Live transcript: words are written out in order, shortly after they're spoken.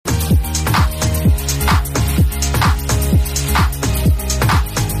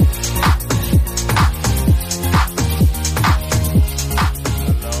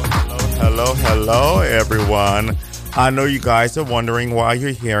hello, everyone. I know you guys are wondering why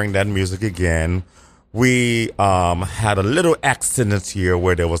you're hearing that music again. We had a little accident here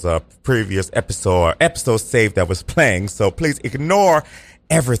where there was a previous episode saved that was playing, so please ignore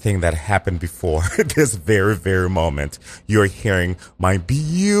everything that happened before this very, very moment. You're hearing my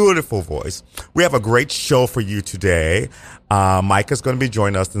beautiful voice. We have a great show for you today. Mike is going to be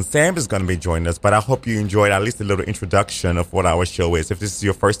joining us and Sam is going to be joining us, but I hope you enjoyed at least a little introduction of what our show is. If this is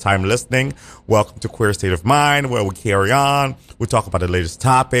your first time listening, welcome to Queer State of Mind, where we carry on. We talk about the latest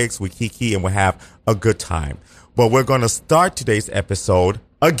topics, we kiki, and we have a good time. But we're going to start today's episode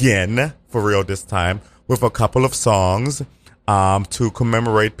again, for real this time, with a couple of songs to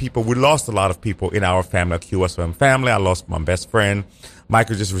commemorate people. We lost a lot of people in our family, QSM family. I lost my best friend.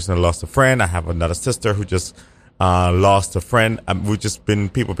 Michael just recently lost a friend. I have another sister who just lost a friend.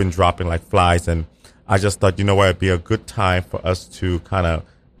 People been dropping like flies, and I just thought, you know what, it'd be a good time for us to kind of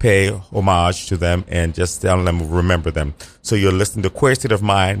pay homage to them and just tell them, remember them. So you're listening to Queer State of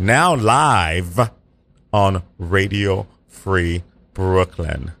Mind, now live on Radio Free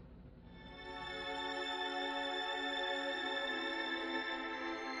Brooklyn.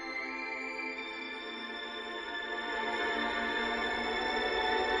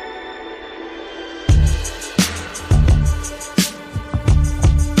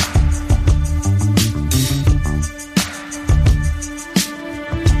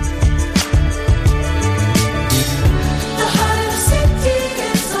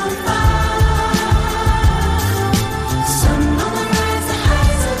 Sun on the rise, the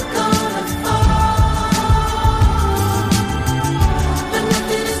highs of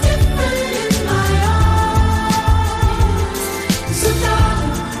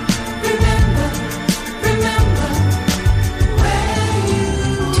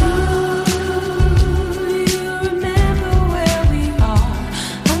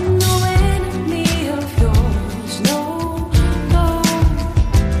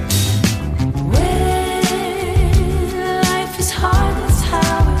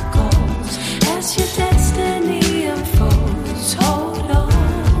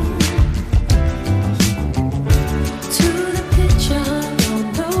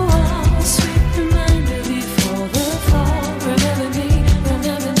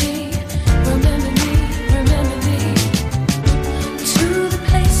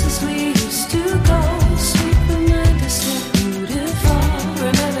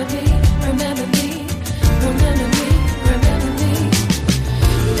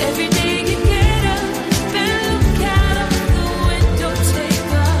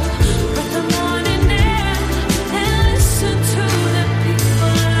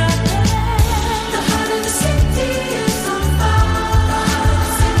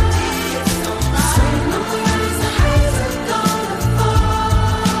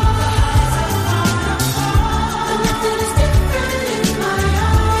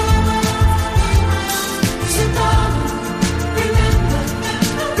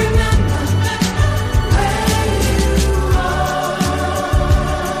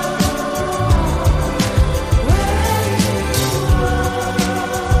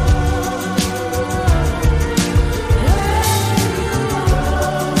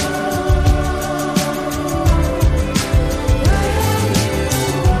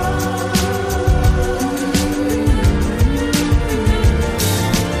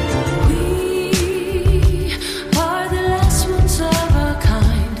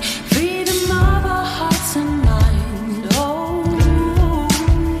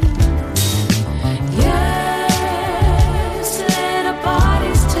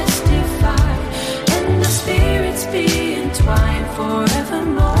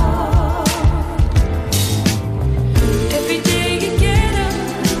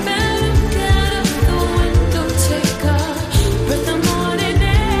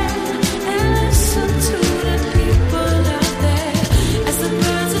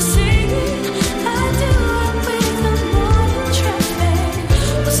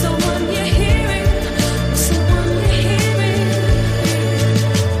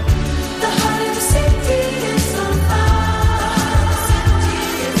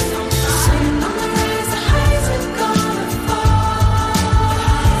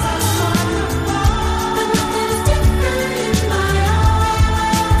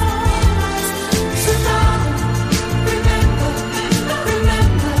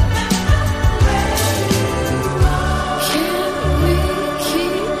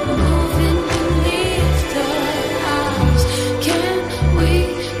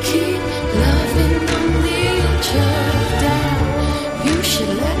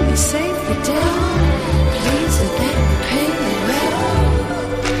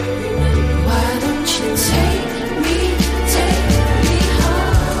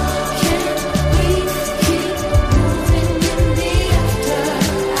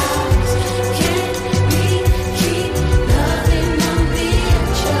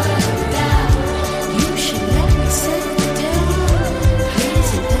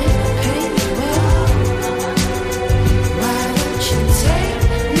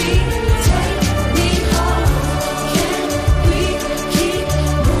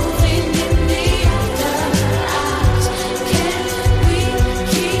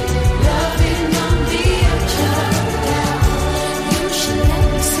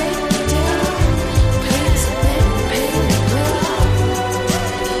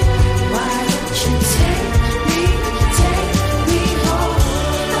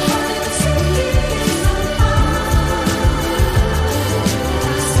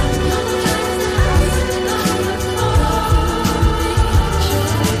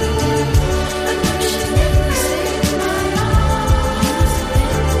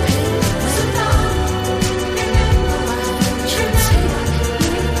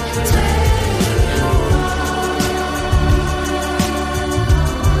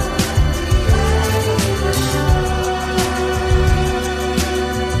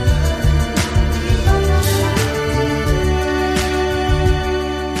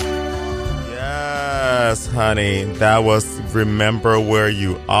honey. That was Remember Where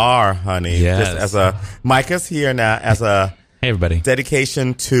You Are, honey. Yes. Just Micah's here now as a Hey, everybody.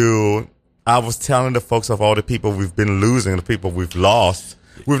 dedication to, I was telling the folks of all the people we've been losing, the people we've lost.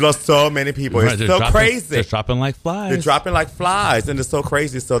 We've lost so many people. It's so crazy. They're dropping like flies. They're dropping like flies, and it's so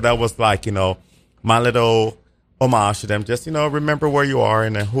crazy. So that was like, my little homage to them. Just, remember where you are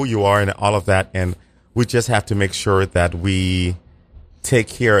and who you are and all of that. And we just have to make sure that we take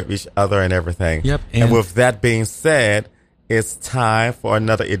care of each other and everything. Yep. And with that being said, it's time for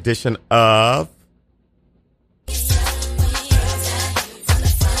another edition of...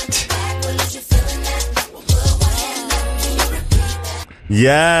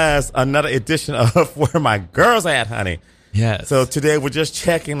 Yes, another edition of Where My Girls At, honey. Yes. So today we're just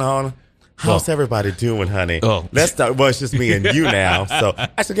checking on how's everybody doing, honey. Oh. Let's start. Well, it's just me and you now. So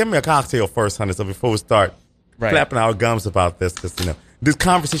actually, give me a cocktail first, honey. So before we start flapping our gums about this, because this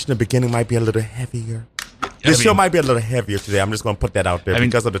conversation in the beginning might be a little heavier. This show might be a little heavier today. I'm just going to put that out there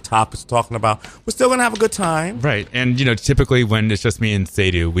because of the topics we're talking about. We're still going to have a good time. Right. And, typically when it's just me and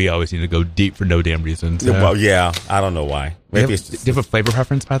Sadhu, we always need to go deep for no damn reason. So. Well, yeah. I don't know why. Maybe it's just... Do you have a flavor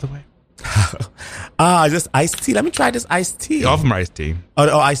preference, by the way? Just iced tea. Let me try this iced tea. All of them are iced tea.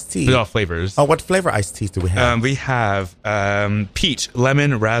 Oh, iced tea. They're all flavors. Oh, what flavor iced teas do we have? We have peach,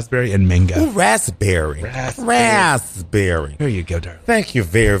 lemon, raspberry, and mango. Ooh, raspberry. Raspberry. Here you go, darling. Thank you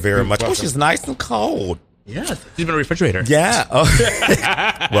very, very much. Oh, she's nice and cold. Yes. She's been a refrigerator. Yeah. Oh.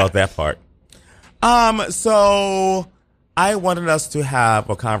 Well, that part. So I wanted us to have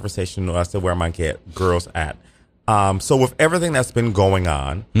a conversation as to where my girls at. So with everything that's been going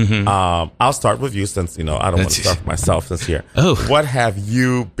on, I'll start with you since, I don't want to start with myself since here. Oh. What have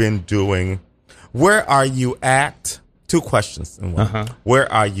you been doing? Where are you at? 2 questions in one.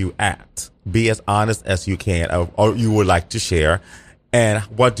 Where are you at? Be as honest as you can or you would like to share. And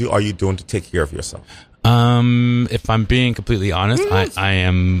what are you doing to take care of yourself? If I'm being completely honest, I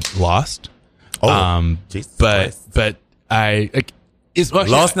am lost. Oh, Jesus Christ. but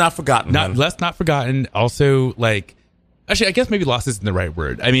Lost, not forgotten. Not forgotten. Also, actually, I guess maybe lost isn't the right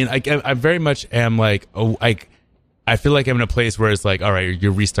word. I mean, I very much am I feel like I'm in a place where it's like, all right,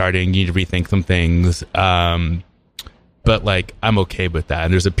 you're restarting. You need to rethink some things. But I'm okay with that.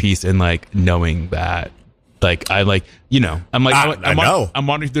 And there's a piece in knowing that. I'm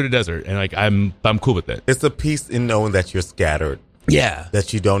wandering through the desert, and I'm cool with it. It's a piece in knowing that you're scattered. Yeah,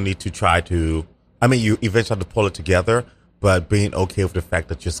 that you don't need to try to. I mean, you eventually have to pull it together, but being okay with the fact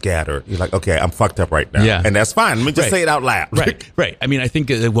that you're scattered, you're like, okay, I'm fucked up right now, and that's fine. Let me just say it out loud. Right. I mean, I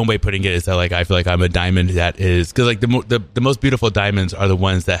think one way of putting it is that I feel like I'm a diamond that is because the most beautiful diamonds are the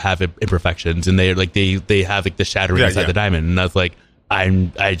ones that have imperfections, and they have the shattering inside the diamond, and that's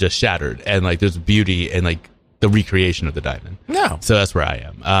I just shattered, and there's beauty in the recreation of the diamond. No. So that's where I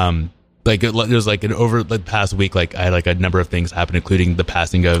am. There's over the past week, I had a number of things happen, including the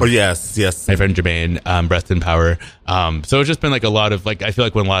passing of yes my friend Jermaine, Breath and Power. So it's just been a lot of I feel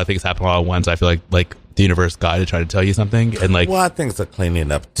like when a lot of things happen all at once, I feel like the universe God is trying to tell you something, and well, I think it's a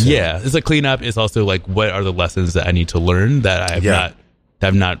cleaning up too. Yeah, it's a cleanup. It's also what are the lessons that I need to learn that I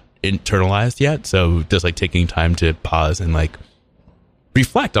have not internalized yet. So just taking time to pause and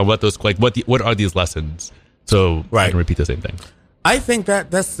reflect on what those what are these lessons. So I can repeat the same thing. I think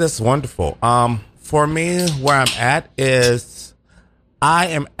that's wonderful. For me, where I'm at is I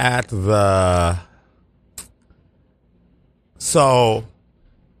am at so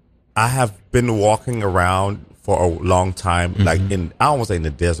I have been walking around for a long time, I don't want to say in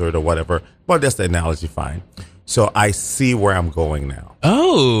the desert or whatever, but that's the analogy, fine. So I see where I'm going now.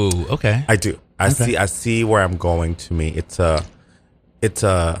 Oh, okay. I do. I see where I'm going. To me, it's a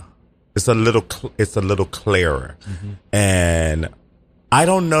little clearer, and I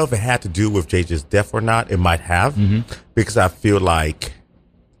don't know if it had to do with JJ's death or not. It might have, because I feel like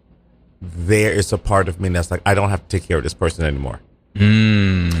there is a part of me that's I don't have to take care of this person anymore,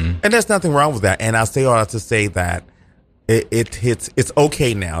 and there's nothing wrong with that. And I say all that to say that it's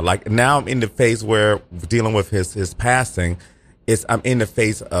okay now. Now I'm in the phase where dealing with his passing. I'm in the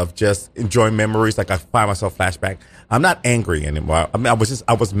phase of just enjoying memories. I find myself flashback. I'm not angry anymore. I mean, I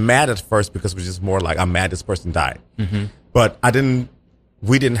was mad at first because it was just more I'm mad this person died. But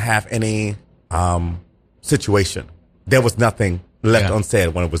we didn't have any situation. There was nothing left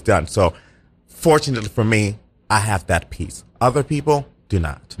unsaid when it was done. So fortunately for me, I have that peace. Other people do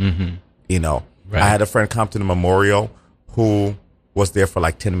not. I had a friend come to the memorial who was there for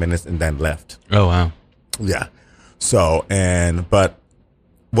 10 minutes and then left. Oh, wow. Yeah. So, but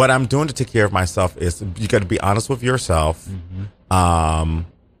what I'm doing to take care of myself is you got to be honest with yourself. And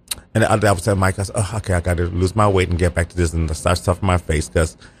the other day I was telling Mike, I said, okay, I got to lose my weight and get back to this and start stuffing my face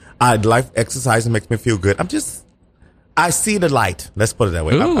because I like exercise. Makes me feel good. I see the light. Let's put it that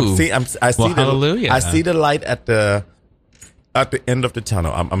way. I see the light at the end of the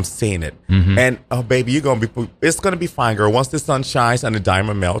tunnel. I'm seeing it. Mm-hmm. And oh, baby, it's gonna be fine, girl. Once the sun shines and the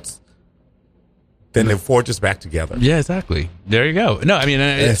diamond melts, then it forges back together. Yeah, exactly. There you go. No, I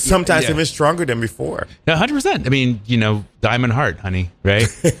mean, sometimes even stronger than before. Yeah, 100%. I mean, diamond heart, honey, right?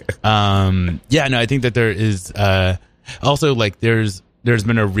 I think that there is also like there's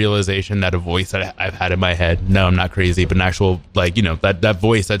been a realization that a voice that I've had in my head. No, I'm not crazy, but an actual that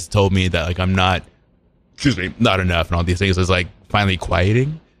voice that's told me that like I'm not, not enough, and all these things is like finally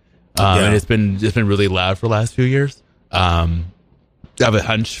quieting. And it's been really loud for the last few years. I have a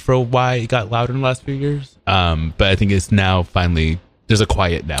hunch for why it got louder in the last few years. But I think it's now finally there's a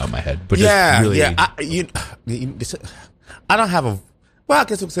quiet now in my head. But I don't have I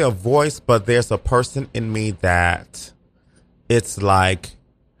guess we could say a voice, but there's a person in me that it's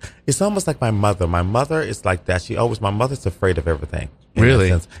almost like my mother. My mother is like that. My mother's afraid of everything.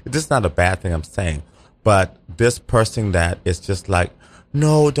 Really? This is not a bad thing I'm saying, but this person that is just like,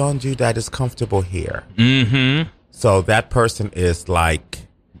 no, don't do that. It's comfortable here. Mm-hmm. So that person is like,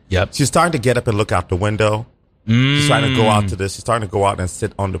 yep. She's starting to get up and look out the window. She's trying to go out She's starting to go out and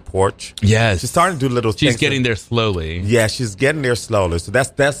sit on the porch. Yes. She's starting to do little things. She's getting there slowly. Yeah, she's getting there slowly. So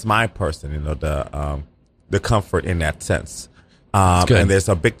that's my person, the comfort in that sense. And there's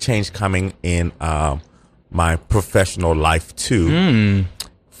a big change coming in my professional life too.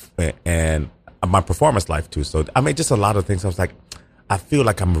 And my performance life too. So, I mean, just a lot of things. I was like, I feel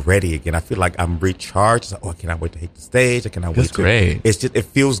like I'm ready again. I feel like I'm recharged. Like, I cannot wait to hit the stage. I cannot wait. That's great. It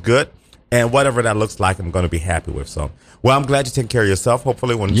feels good. And whatever that looks like, I'm going to be happy with. So, well, I'm glad you take care of yourself.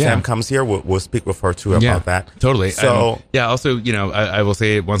 Hopefully when Sam comes here, we'll speak with her too about that. Totally. So, also, I will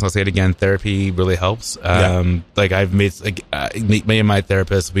say it once, I'll say it again. Therapy really helps. Like I've made, me and my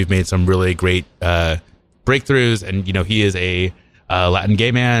therapist, we've made some really great, breakthroughs, and, he is a Latin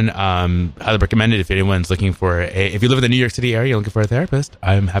gay man. Highly recommended if anyone's looking for if you live in the New York City area, looking for a therapist,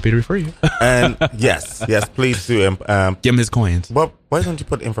 I'm happy to refer you. And yes, please do. Give him his coins. Well, why don't you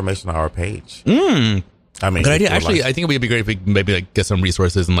put information on our page? I mean, good idea. Actually, I think it would be great if we maybe get some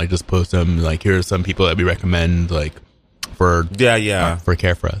resources and just post them. Like, here are some people that we recommend, for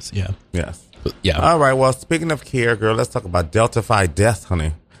care for us. Yeah. Yes. Yeah. All right. Well, speaking of care, girl, let's talk about Delta Phi death,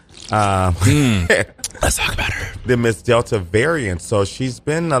 honey. Let's talk about her. The Miss Delta variant. So she's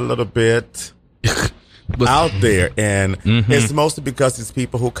been a little bit out there, and it's mostly because it's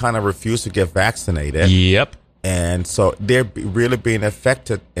people who kind of refuse to get vaccinated. Yep. And so they're really being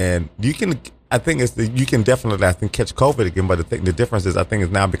affected, and you can definitely catch COVID again. But the difference is, I think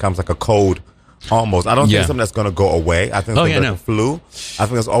it now becomes like a cold almost. I don't think it's something that's going to go away. I think it's like a flu. I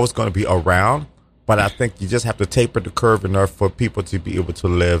think it's always going to be around. But I think you just have to taper the curve enough for people to be able to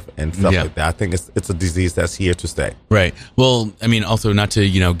live and stuff like that. I think it's a disease that's here to stay. Right. Well, I mean, also not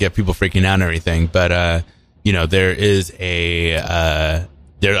to, get people freaking out and everything, but, there is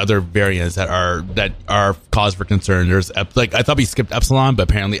there are other variants that are cause for concern. There's I thought we skipped Epsilon, but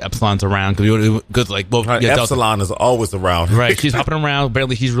apparently Epsilon's around Epsilon is always around. Right. She's hopping around.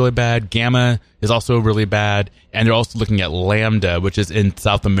 Apparently she's really bad. Gamma is also really bad. And they're also looking at Lambda, which is in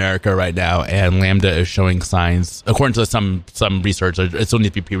South America right now. And Lambda is showing signs, according to some research, it still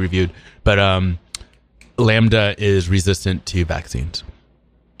needs to be peer reviewed, but, Lambda is resistant to vaccines.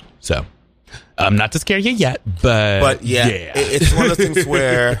 So, I'm not to scare you yet, but it's one of those things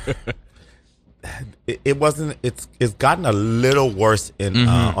where it's gotten a little worse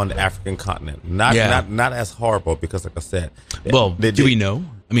on the African continent. Not as horrible because, like I said, do we know?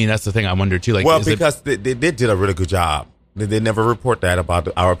 I mean, that's the thing I wonder too. Because they did a really good job. They never report that about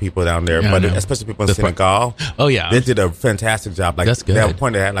our people down there, but especially people in Senegal. Oh yeah, they did a fantastic job. That's good. They have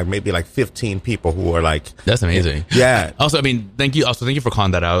pointed at maybe 15 people who are That's amazing. Yeah. Also, I mean, thank you for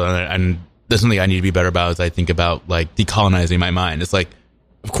calling that out, and that's something I need to be better about as I think about decolonizing my mind. It's of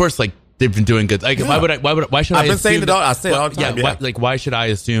course, they've been doing good. Why should I? I've been saying it all. I say it all the time. Yeah. Why should I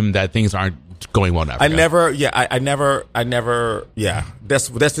assume that things aren't going well in Africa? I never. Yeah, that's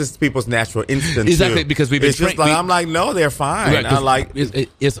just people's natural instinct. Exactly, because we've been. It's just I'm no, they're fine. Right,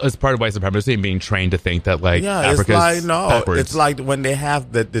 it's part of white supremacy being trained to think that Africa's backwards. It's when they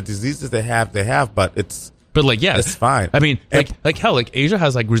have the diseases they have, but it's. But it's fine. I mean, hell, Asia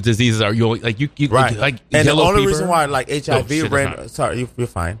has diseases are you right. And the only reason why HIV sorry, you're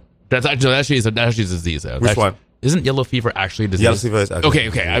fine. That's actually a disease though. Which one? Isn't yellow fever actually a disease? Yellow fever is okay.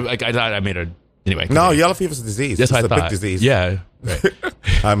 I thought I made a anyway. No, yellow fever is a disease. That's what I thought. Big disease. Yeah. Right.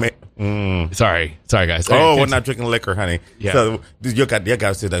 I mean, sorry, guys. We're not drinking liquor, honey. Yeah. So you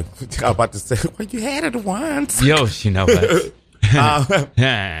guys said I'm about to say, well, you had it once. Yo, you know what?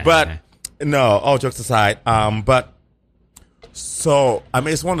 But no, all jokes aside. But so I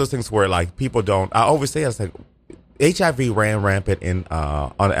mean, it's one of those things where like people don't. I always say it's like HIV ran rampant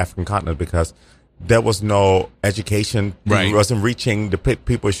on the African continent because there was no education. Right. It wasn't reaching the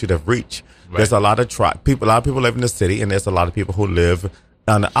people it should have reached. Right. There's a lot of people. A lot of people live in the city, and there's a lot of people who live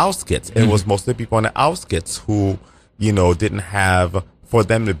on the outskirts. It was mostly people on the outskirts who, didn't have. For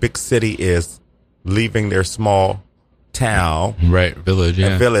them, the big city is leaving their small town, right,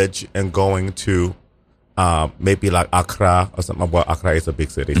 village, and going to maybe like Accra or something. Well, Accra is a big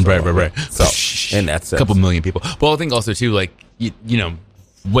city, so, right. So, in that sense, a couple million people. Well, I think also too, like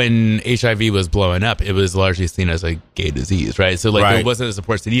when HIV was blowing up, it was largely seen as a gay disease, right? So like there wasn't a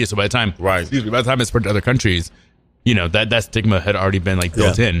support city. So by the time, by the time it spread to other countries, that stigma had already been like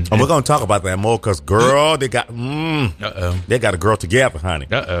built in. And we're going to talk about that more because, girl, they got they got a girl together, honey.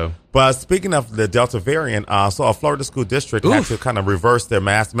 But speaking of the Delta variant, so a Florida school district had to kind of reverse their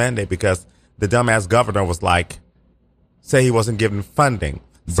mask mandate because the dumbass governor was like, say he wasn't giving funding.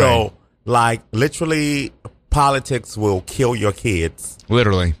 So, like, literally, politics will kill your kids.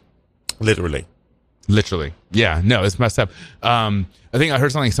 Literally. Yeah, no, it's messed up. I think I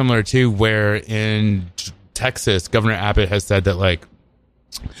heard something similar too, where in Texas, Governor Abbott has said that like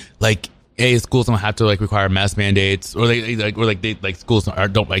schools don't have to like require mask mandates, or schools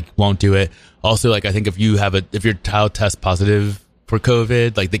won't do it. Also, like I think if your child tests positive for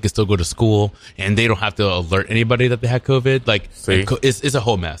COVID, like they can still go to school and they don't have to alert anybody that they had COVID. Like it's a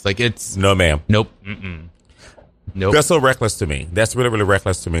whole mess. Like it's no, ma'am. Nope. Nope. That's so reckless to me. That's really, really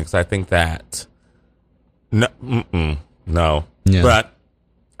reckless to me because I think that no. Yeah. But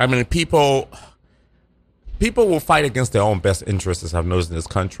I mean, people will fight against their own best interests, as I've noticed in this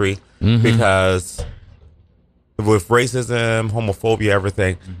country, because with racism, homophobia,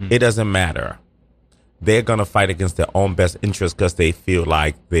 everything, it doesn't matter. They're going to fight against their own best interests because they feel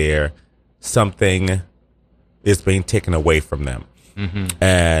like something is being taken away from them.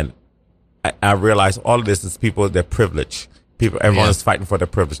 And I realize all of this is people, they're privileged. Everyone is fighting for their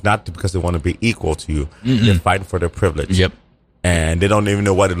privilege, not because they want to be equal to you. They're fighting for their privilege. Yep. And they don't even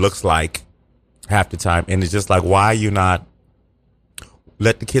know what it looks like half the time. And it's just like, why are you not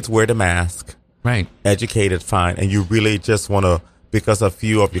let the kids wear the mask? Right. Educated, fine. And you really just want to, because a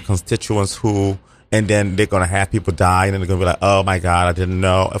few of your constituents and then they're going to have people die and then they're going to be like, oh my God, I didn't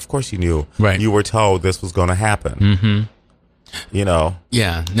know. Of course you knew. Right. You were told this was going to happen.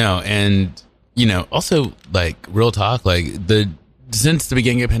 Yeah, no. And, also like real talk, like since the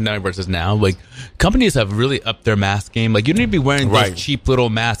beginning of the pandemic versus now, like companies have really upped their mask game. Like you don't need to be wearing those cheap little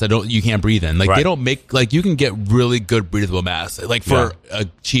masks that you can't breathe in. Like they don't make, like you can get really good breathable masks like for a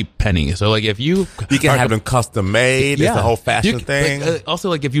cheap penny. So like if you can have them custom made, it's a whole fashion thing. Like, also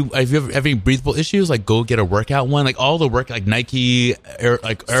like if you have any breathable issues, like go get a workout one. Like all the work, like Nike, Air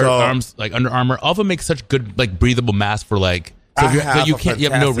Arms, like Under Armour, all of them make such good like breathable masks for like. So you have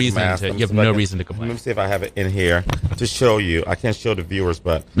no reason to complain. Let me see if I have it in here to show you. I can't show the viewers,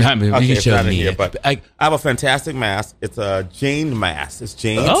 but I mean, you can show me. Here, but I have a fantastic mask. It's a jean mask. It's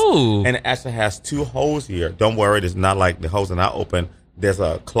jeans. Oh. And it actually has two holes here. Don't worry, it's not like the holes are not open. There's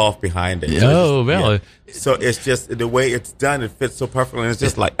a cloth behind it. Oh, really? Yeah. So it's just the way it's done. It fits so perfectly. And it's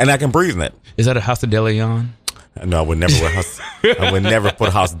just like, and I can breathe in it. Is that a House of De Leon? No, I would never wear I would never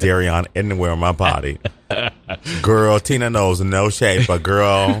put House Darion anywhere on my body. Girl, Tina knows, no shade, but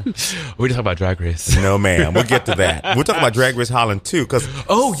girl, we talk about Drag Race. No, ma'am. We'll get to that. We'll talk about Drag Race Holland too, because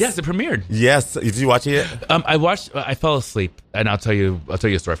yes, it premiered. Yes, did you watch it? I watched. I fell asleep, and I'll tell you a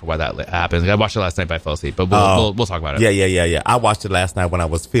story for why that happened. I watched it last night, but I fell asleep. But we'll talk about it. Yeah. I watched it last night when I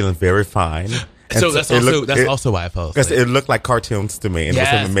was feeling very fine. So that's also why I fell asleep. Because it looked like cartoons to me, and it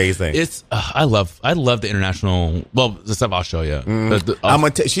was amazing. It's I love the international. Well, the stuff I'll show you. I'm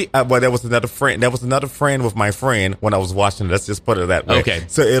gonna there was another friend. There was another friend with my friend when I was watching it. Let's just put it that way. Okay.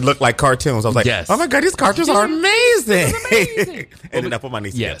 So it looked like cartoons. I was like, oh my God, these cartoons are amazing. And then I put my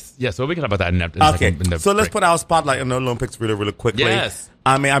niece. Yes. So we can talk about that in okay. So let's put our spotlight on the Olympics really, really quickly. Yes.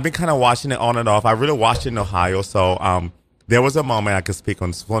 I mean, I've been kind of watching it on and off. I really watched it in Ohio. So there was a moment I could speak on.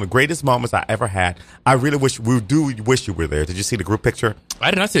 It's one of the greatest moments I ever had. I really wish you were there. Did you see the group picture? I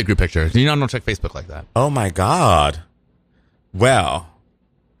did not see the group picture. I don't check Facebook like that. Oh my God. Well,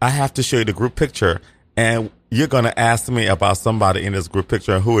 I have to show you the group picture, and you're going to ask me about somebody in this group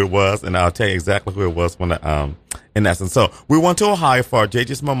picture and who it was, and I'll tell you exactly who it was when in essence. So we went to Ohio for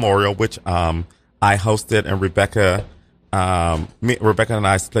JJ's Memorial, which I hosted, and Rebecca and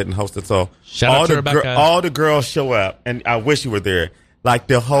I split and hosted. So shout out to Rebecca. All the girls show up, and I wish you were there. Like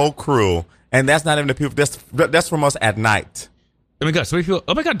the whole crew, and that's not even the people. That's from us at night. Oh my gosh, so many people.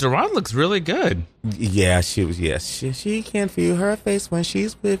 Oh my god, Duran looks really good. Yeah, she was. Yes, she can feel her face when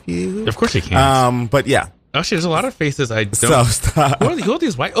she's with you. Of course she can. But yeah. Actually, there's a lot of faces I don't. So stop. Who are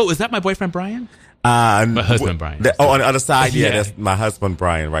these white? Oh, is that my boyfriend Brian? My husband Brian. On the other side, yeah, that's my husband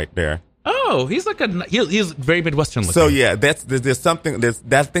Brian right there. Oh, he's like he's very Midwestern looking. So yeah, there's something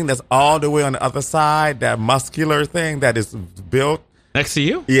that thing that's all the way on the other side, that muscular thing that is built next to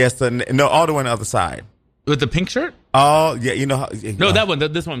you. Yes, no, all the way on the other side with the pink shirt. Oh yeah, you know how, no, that one,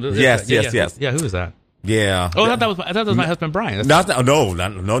 this one. Yes. Yeah, who is that? Yeah. Oh, I thought that was my husband Brian.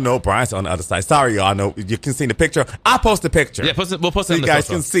 No, Brian's on the other side. Sorry, y'all. No, you can see the picture. I'll post the picture. Yeah, we'll post it. So you guys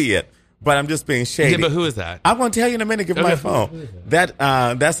can see it. But I'm just being shady. Yeah, but who is that? I'm going to tell you in a minute. Give me my phone.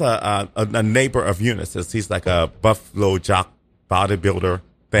 That's a neighbor of Eunice's. He's like a buffalo jock bodybuilder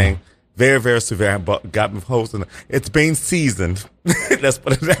thing. Very, very severe. But got me hosting. It's been seasoned. Let's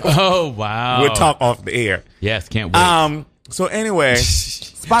put it that way. Oh wow. We'll talk off the air. Yes, can't wait. So anyway,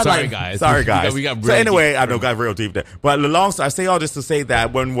 Sorry guys. We got so anyway, I know got real deep there. But I say all this to say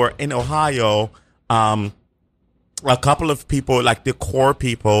that when we're in Ohio, a couple of people, like the core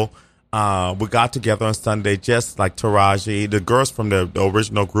people, we got together on Sunday, just like Taraji. The girls from the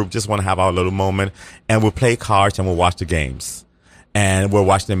original group just want to have our little moment, and we'll play cards and we'll watch the games. And we're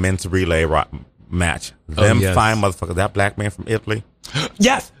watching the men's relay match. Fine motherfuckers. That black man from Italy.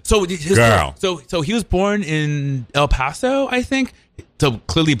 Yes. So girl. So he was born in El Paso, I think. So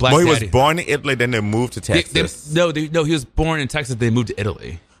clearly black. Well, he was born in Italy, then they moved to Texas. No, he was born in Texas. They moved to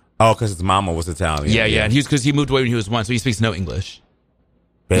Italy. Oh, because his mama was Italian. Yeah. And because he moved away when he was 1, so he speaks no English.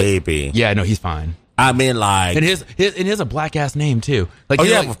 Baby. Yeah, no, he's fine. I mean, like, and he has a black ass name too. Like,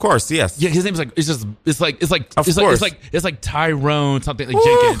 of course, yes. Yeah, his name's like it's like Tyrone something like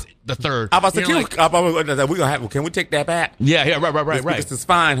Jenkins the third. Can we take that back? Yeah, right. This is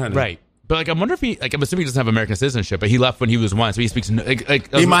fine, honey. Right, but like, I wonder if I'm assuming he doesn't have American citizenship, but he left when he was 1, so he speaks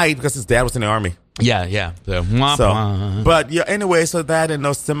he might because his dad was in the army. Yeah. So, but yeah, anyway, so that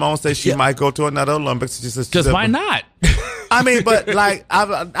and Simone says she might go to another Olympics. She says, because why not? I mean, but like,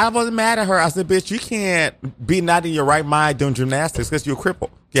 I wasn't mad at her. I said, bitch, you can't be not in your right mind doing gymnastics because you're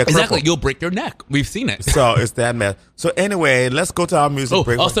crippled. Yeah, exactly. You'll break your neck. We've seen it. So it's that mess. So anyway, let's go to our music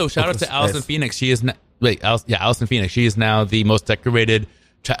break. Also, shout out to Allison Phoenix. She is Allison Phoenix. She is now the most decorated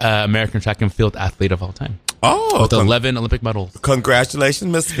American track and field athlete of all time. Oh, with 11 Olympic medals.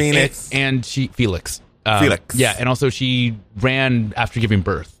 Congratulations, Miss Phoenix. And Felix. Felix. Yeah, and also she ran after giving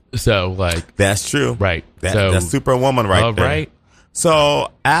birth. So, like, that's true. Right. That's Superwoman there. Right. So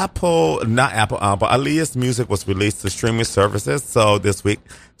Aaliyah's music was released to streaming services. So this week,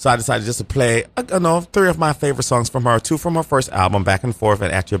 I decided just to play, 3 of my favorite songs from her, 2 from her first album, Back and Forth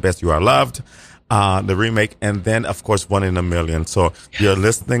and At Your Best You Are Loved, the remake, and then of course 1 in a Million. So you're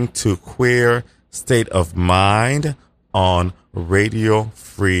listening to Queer State of Mind on Radio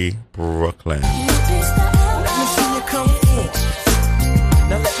Free Brooklyn.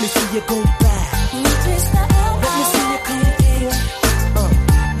 Now let me see you go back. Let me see you come in.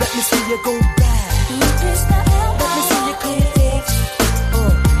 Let me see you go back. Let me see you come in.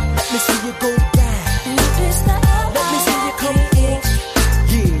 Let me see you go back. Let me see you come in.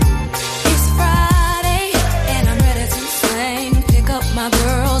 Yeah. It's Friday and I'm ready to sing. Pick up my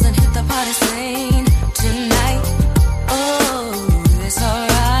girls and hit the party scene tonight. Oh, it's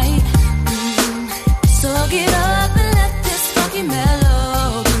alright. So get up and let this funky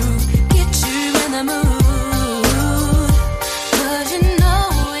melody mood, 'cause you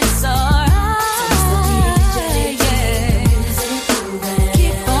know it's alright.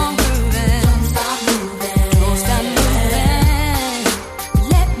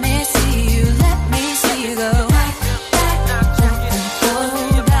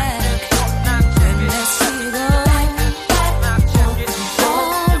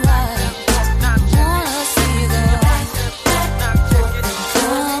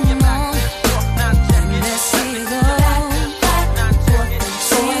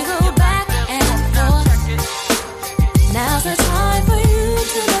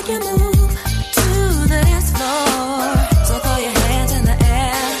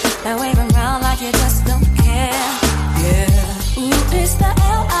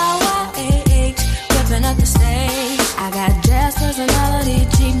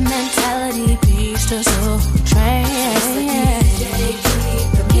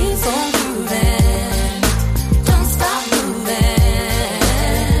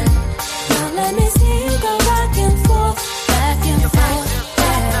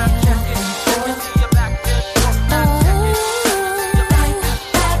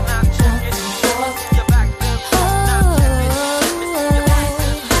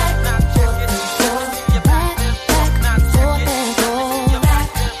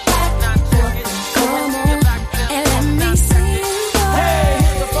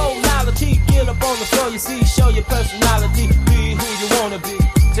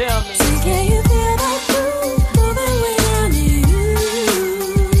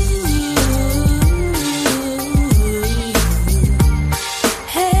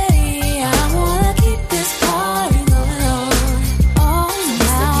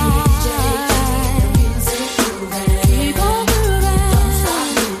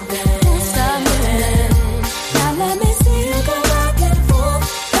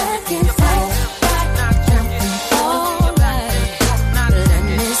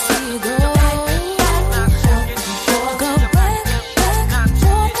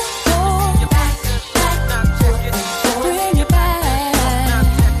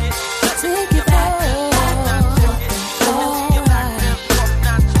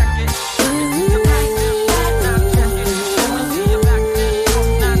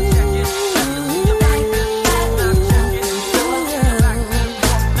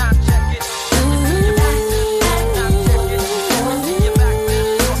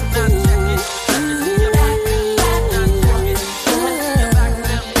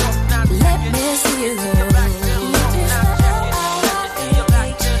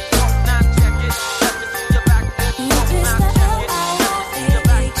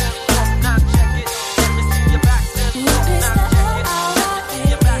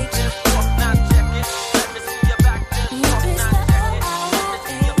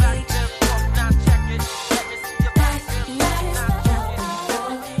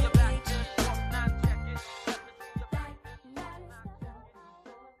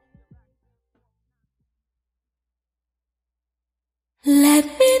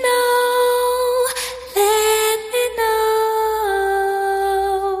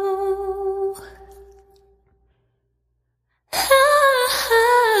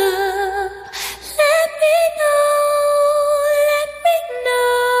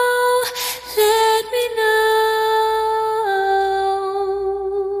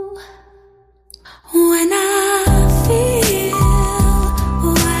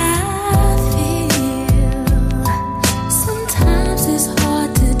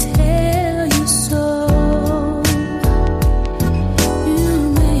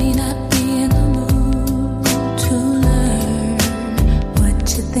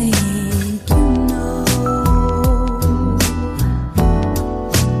 think you know.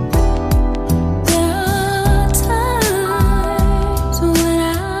 There are times when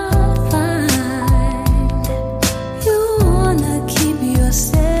I find you wanna keep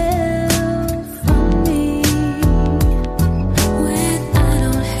yourself from me. When I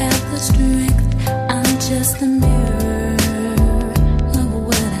don't have the strength, I'm just a mirror of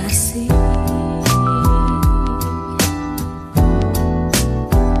what I see.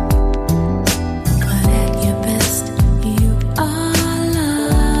 But at your best, you are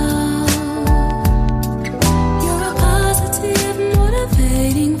love. You're a positive,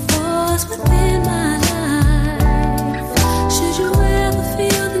 motivating force within my life. Should you ever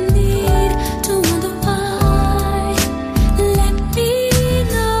feel the need to wonder why, let me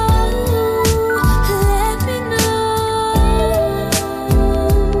know. Let me know.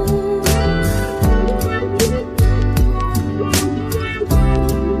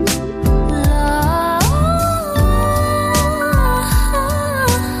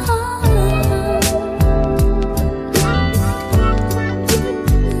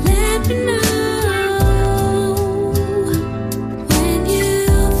 Let me know when you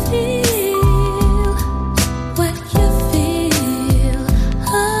feel what you feel.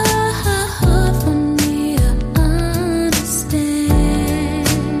 Hard for me to understand.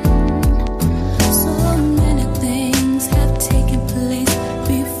 So many things have taken place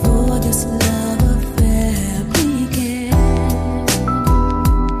before this love affair began.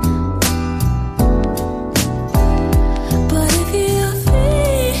 But if you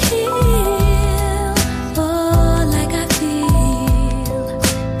feel like I feel,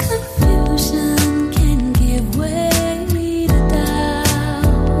 confusion can give way to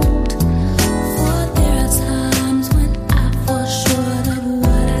doubt. For there are times when I fall short of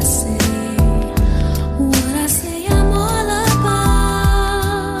what I say. What I say I'm all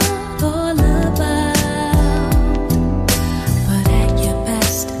about, all about. But at your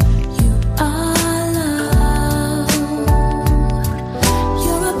best, you are love.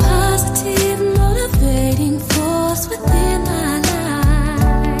 You're a positive, motivating force within my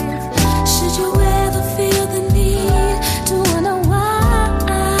life. Should you ever feel the need to wonder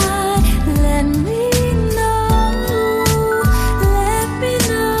why, let me know. Let me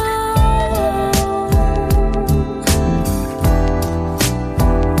know.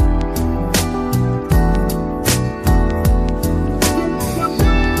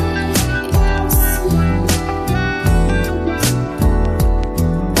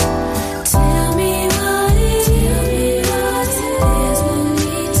 Tell me what it is we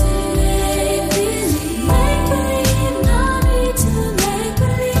need to make believe. Make believe, no need to make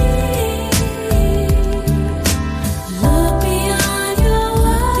believe. Look beyond your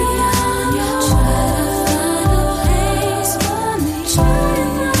words. Try to find a place for me. Try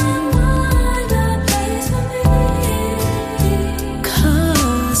to find a place for me.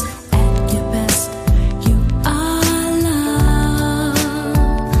 'Cause at your best, you are love.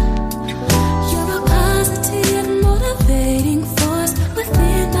 You're a positive, motivating force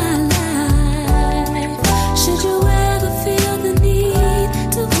within my life. Should you ever feel the need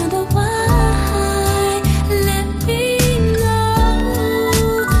to wonder why, let me know.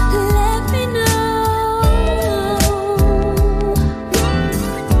 Let me know.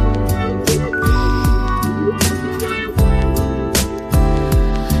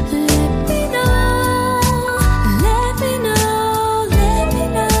 Let me know. Let me know. Let me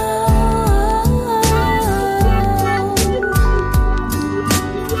know.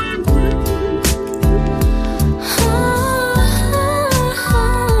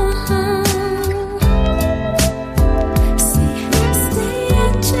 See, stay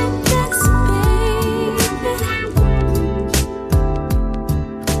at your best, baby.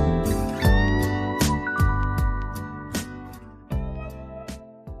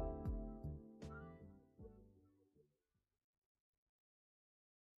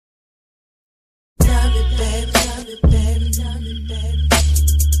 Love it, baby. Love it, baby. Love it, baby.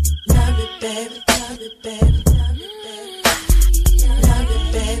 Love it, baby. Love it, baby. Love it, baby.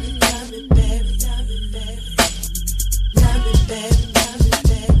 Love it, baby. Love it, baby. Love it, baby. Love it,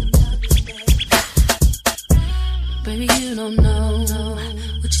 baby. Love it, baby. Baby, you don't know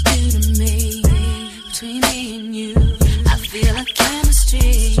what you do to me. Between me and you, I feel a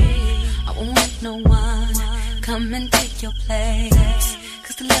chemistry. I won't let no one come and take your place.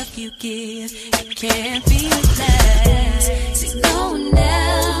 'Cause the love you give, it can't be replaced. See, no one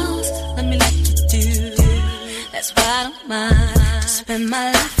else, let me let you do. That's why I don't mind to spend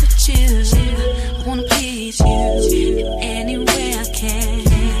my life with you. I wanna please you in any way I can.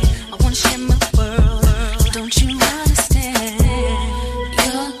 I wanna share my world, don't you understand?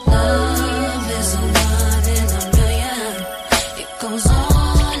 You're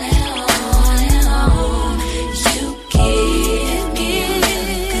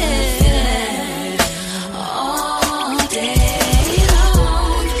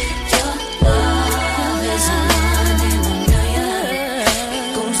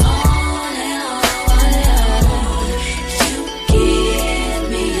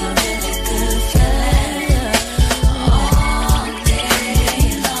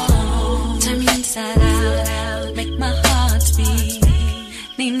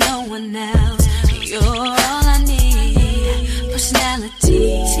someone else. You're all I need.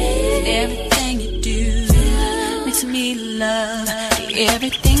 Personality, everything you do makes me love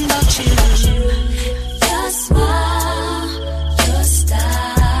everything about you. Your smile, your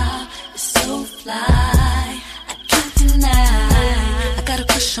style is so fly. I can't deny. I got a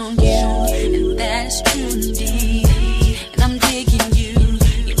crush on you, and that's true indeed. And I'm digging you.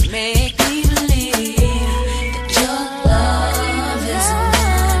 You make me believe that your love is a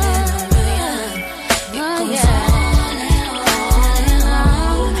one in a million. It goes on and on and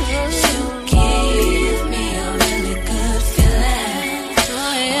on. You give me a really good feeling.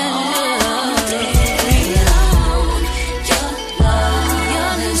 All day long. Your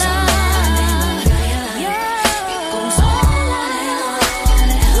love is a one in a million. It goes on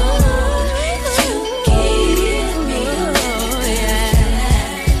and on. You give me a really good feeling.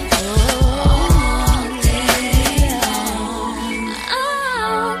 All day long.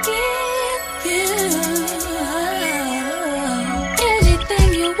 I'll give you anything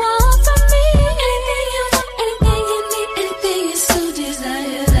you want from me. Anything you want, anything you need, anything you so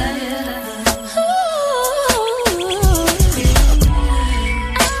desire.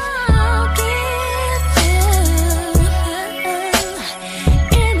 I'll give you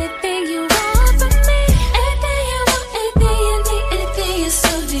anything you want from me. Anything you want, anything you need, anything you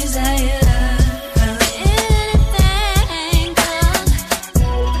so desire. Anything, 'cause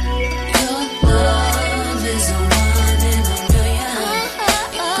your love is a one in a million.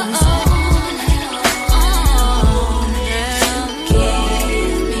 It goes on and on. You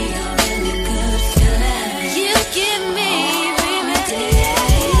give me a really good feeling. You give me really good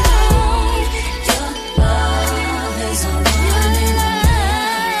feeling. Your love is a one in a million.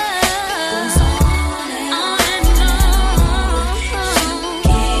 It goes on and on. You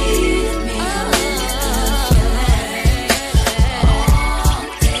give me a really good feeling. All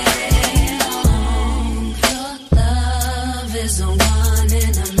day long. Your love is a one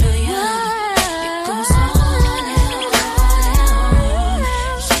in a million. It goes on and on.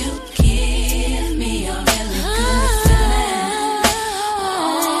 You give me a really good feeling.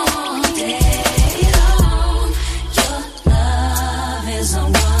 All day long. Your love is a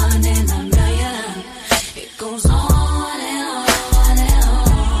one in a million. It goes on and on and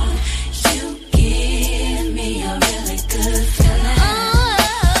on. You give me a really good feeling.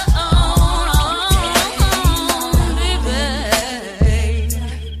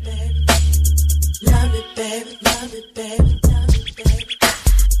 Love it, baby. Love it, baby. Love it, baby.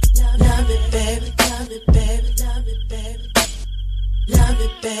 Love it, baby. Love it, baby. Love it, baby. Love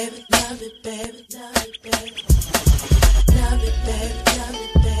it, baby. Love it, baby. Love it, baby. Love it, baby.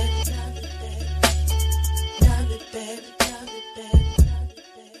 Love it, baby. Love it, baby.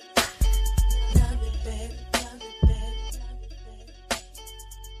 Love it, baby. Love it, baby. Love it, baby.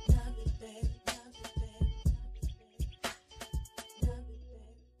 Love it, baby. Love it,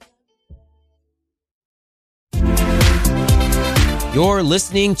 baby. You're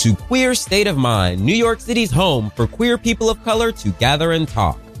listening to Queer State of Mind, New York City's home for queer people of color to gather and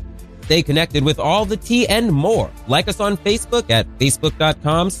talk. Stay connected with all the tea and more. Like us on Facebook at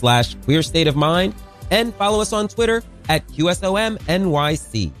facebook.com/Queer State of Mind and follow us on Twitter at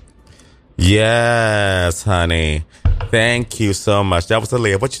QSOMNYC. Yes, honey. Thank you so much. That was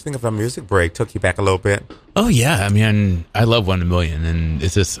Aaliyah. What you think of our music break? Took you back a little bit? Oh yeah, I mean, I love 1 in a Million, and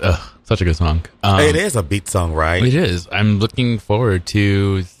it's just such a good song. It is a beat song, right? It is. I'm looking forward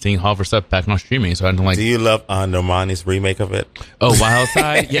to seeing Hall for Stuff back on streaming. So I don't like. Do you love Normani's remake of it? Oh, Wild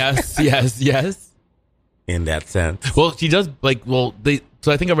Side. yes. In that sense, well, she does like. Well,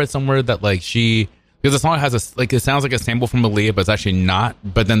 so I think I read somewhere that like she. Because the song has a like, it sounds like a sample from Aaliyah, but it's actually not.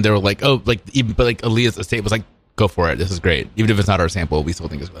 But then they were like, oh, like even, but like Aaliyah's estate was like, go for it. This is great. Even if it's not our sample, we still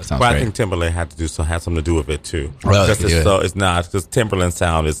think it sounds great. I think Timberland had something to do with it too. Well, it's not because Timberland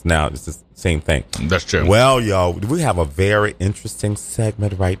sound is now it's the same thing. That's true. Well, y'all, we have a very interesting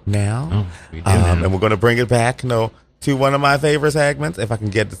segment right now, Oh, we do, and we're going to bring it back, to one of my favorite segments. If I can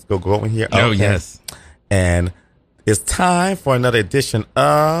get this go going here. Oh, Okay. yes. And it's time for another edition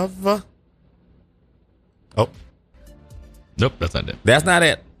of. Oh, Nope, that's not it. that's not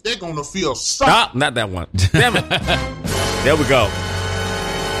it. They're gonna feel something. Stop, not that one. Damn it. There we go.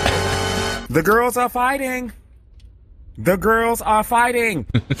 The girls are fighting. The girls are fighting.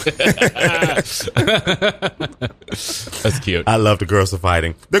 That's cute. I love the girls are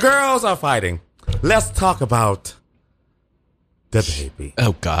fighting. The girls are fighting. Let's talk about the baby.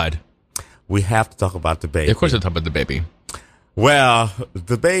 Oh God. We have to talk about the baby. Of course, we'll talk about the baby. Well,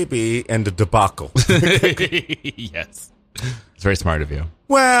 the baby and the debacle. Yes. It's very smart of you.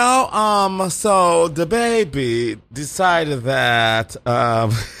 Well, so the baby decided that,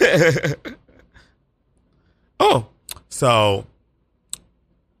 so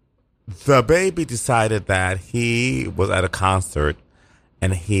the baby decided that he was at a concert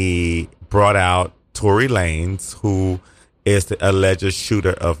and he brought out Tory Lanez, who is the alleged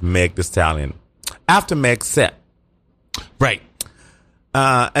shooter of Meg Thee Stallion, after Meg's set. Right.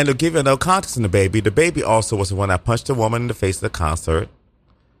 And to give you no context in the baby also was the one that punched a woman in the face at the concert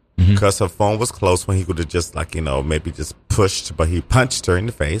because her phone was close when he could have just maybe just pushed, but he punched her in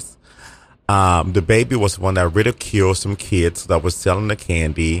the face. The baby was the one that ridiculed some kids that was selling the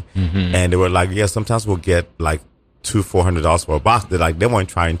candy, and they were like, yeah, sometimes we'll get like $200-$400 for a box. They weren't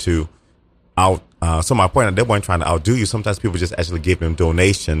trying to so my point, they weren't trying to outdo you. Sometimes people just actually give them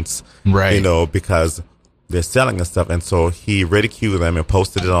donations, right? Because they're selling and stuff. And so he ridiculed them and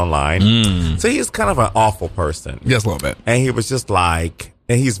posted it online. So he's kind of an awful person. Yes, a little bit. And he was just like,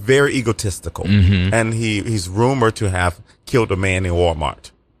 and he's very egotistical. And he's rumored to have killed a man in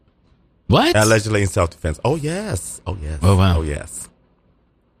Walmart. What? Allegedly in self-defense. Oh, yes. Oh, yes. Oh, wow. Oh, yes.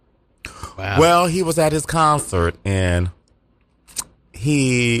 Wow. Well, he was at his concert and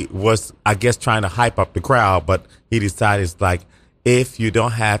he was, I guess, trying to hype up the crowd, but he decided, it's like, if you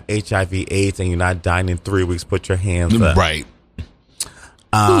don't have HIV/AIDS and you're not dying in 3 weeks, put your hands up. Right.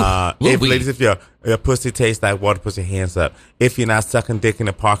 If your pussy tastes like water, put your hands up. If you're not sucking dick in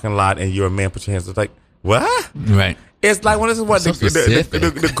the parking lot and you're a man, put your hands up. It's like, what? Right. It's like, this is what So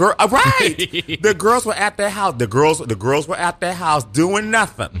the girl, right? The girls were at their house. The girls were at their house doing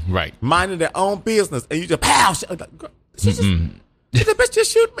nothing. Right. Minding their own business. And you just, pow! Did the bitch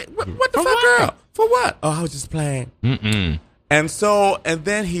just shoot me? What the fuck, what? girl? For what? Oh, I was just playing. And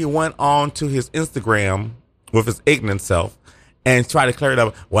then he went on to his Instagram with his ignorant self and tried to clear it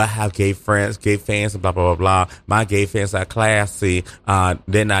up. Well, I have gay fans, and blah, blah, blah, blah. My gay fans are classy.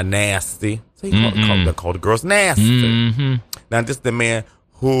 They're not nasty. So he called the girls nasty. Now, this is the man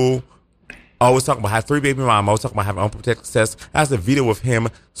who always talking about have 3 baby mama, always talking about having unprotected sex. Has a video of him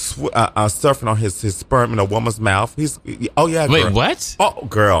surfing on his sperm in a woman's mouth. Oh, yeah, girl. Wait, what? Oh,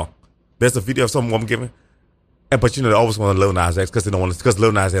 girl. There's a video of some woman giving... But they always want to Lil Nas X because they don't want to, because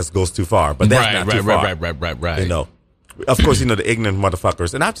Lil Nas X goes too far. But that's not too far. Right. Of course, the ignorant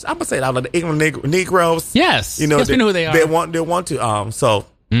motherfuckers, and I'm gonna say it out like the ignorant Negroes. Yes, yes, we know who they are. They want to.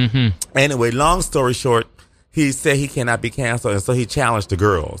 Anyway, long story short, he said he cannot be canceled, and so he challenged the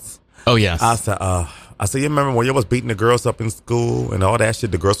girls. Oh yes. I said, you remember when you was beating the girls up in school and all that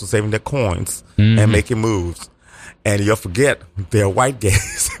shit? The girls were saving their coins and making moves, and you'll forget they're white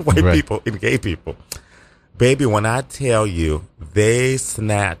gays, people, and gay people. Baby, when I tell you, they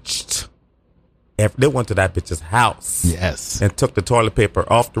snatched, they went to that bitch's house. Yes. And took the toilet paper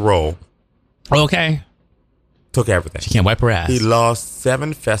off the roll. Okay. Took everything. She can't wipe her ass. He lost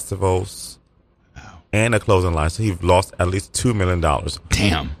 7 festivals and a clothing line. So he lost at least $2 million.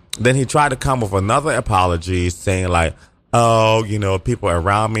 Damn. Then he tried to come with another apology saying like, oh, people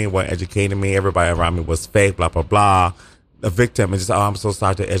around me weren't educating me. Everybody around me was fake, blah, blah, blah. The victim is just, I'm so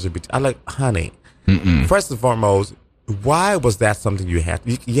sorry to LGBT. I'm like, honey. First and foremost, why was that something you had?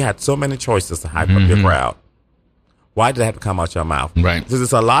 You had so many choices to hype up your crowd. Why did it have to come out your mouth? Right. Because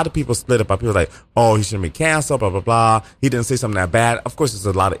there's a lot of people split up by people like, oh, he shouldn't be canceled, blah, blah, blah. He didn't say something that bad. Of course, there's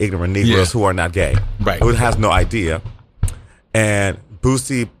a lot of ignorant Negroes who are not gay. Right. Who has no idea. And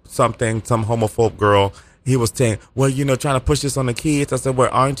Boosie, some homophobe girl, he was saying, well, trying to push this on the kids. I said, well,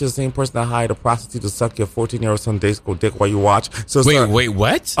 aren't you the same person that hired a prostitute to suck your 14-year-old son day school dick while you watch? So wait,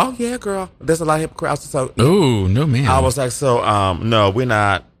 what? Oh, yeah, girl. There's a lot of hypocrites. So, oh, no, man. I was like, no, we're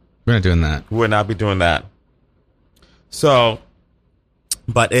not. We're not doing that. We'll not be doing that. So,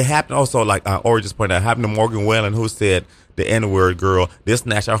 but it happened also, like Ori just pointed out, it happened to Morgan Wallen, who said the N-word girl. They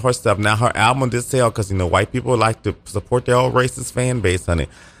snatched out her stuff. Now her album did sell because, white people like to support their old racist fan base, honey.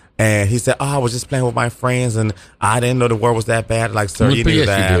 And he said, I was just playing with my friends and I didn't know the word was that bad. Like, sir, you knew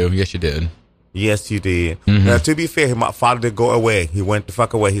that. Yes, you did. Yes, you did. Now, to be fair, my father did go away. He went the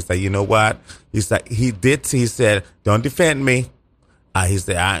fuck away. He said, you know what? He said, he said, don't defend me. He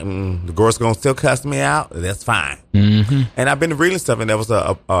said, the girl's going to still cuss me out. That's fine. And I've been reading stuff, and there was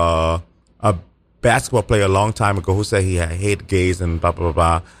a basketball player a long time ago who said he had hated gays and blah, blah,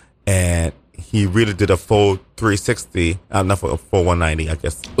 blah, blah. And he really did a full 360, not full 190, I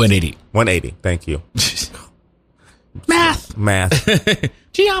guess. 180. 180, thank you. Math.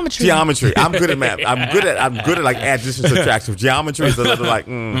 Geometry. I'm good at math. I'm good at like addition, subtraction. Geometry is a little like.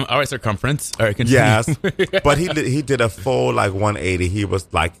 All right, circumference. All right, continue. Yes, but he did a full like 180. He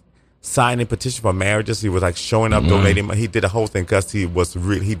was like signing petition for marriages. He was like showing up, donating. He did a whole thing because he was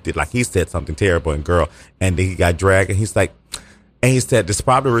really, he said something terrible and girl, and then he got dragged. And he's like, and he said, this is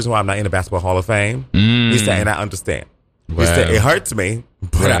probably the reason why I'm not in the Basketball Hall of Fame. He said, and I understand. He said, it hurts me,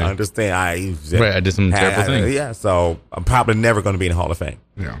 but I understand. I did some terrible things. Yeah, so I'm probably never going to be in the Hall of Fame.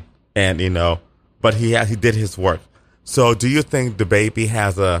 Yeah. And, but he did his work. So do you think the baby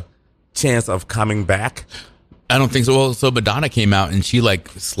has a chance of coming back? I don't think so. Well, so Madonna came out and she like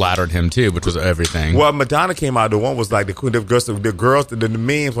slattered him too, which was everything. Well, Madonna came out. The one was like the girls, the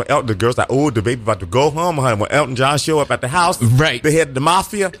memes when the girls like, oh, the baby about to go home. Honey. When Elton John show up at the house, right? They had the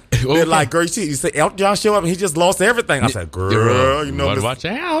mafia. They're like, girl, you say Elton John show up and he just lost everything. I said, girl, watch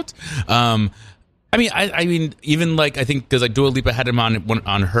out. I mean, even like I think because like Dua Lipa had him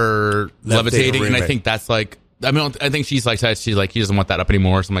on her Levitating, and I think that's like. I think she's like she doesn't want that up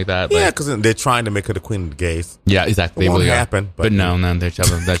anymore or something like that. Yeah, because they're trying to make her the queen of the gays. Yeah, exactly. It won't happen. But no,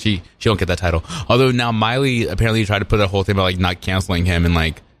 that she won't get that title. Although now Miley apparently tried to put a whole thing about like not canceling him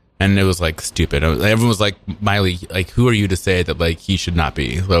and it was like stupid. Everyone was like, Miley, like who are you to say that like he should not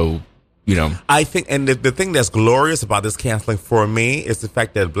be? So, I think, and the thing that's glorious about this canceling for me is the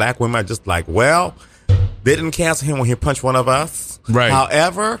fact that black women are just like, well, they didn't cancel him when he punched one of us. Right.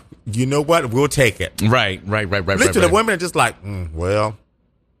 However, you know what? We'll take it. Right. Literally, the women are just like,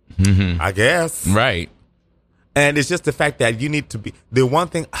 I guess. Right. And it's just the fact that you need to be. The one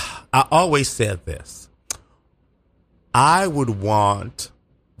thing, I always said this. I would want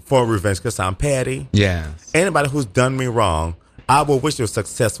for revenge because I'm petty. Yes. Anybody who's done me wrong, I will wish you were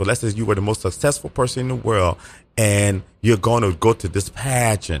successful. Let's say you were the most successful person in the world and you're going to go to this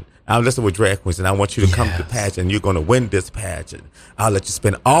pageant. I'll listen with drag queens and I want you to come to the pageant. You're going to win this pageant. I'll let you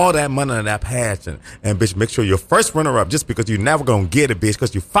spend all that money on that pageant. And bitch, make sure you're first runner up just because you're never going to get it, bitch,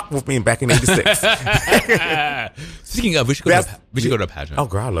 because you fucked with me back in 86. Speaking of, we should go to a pageant. Oh,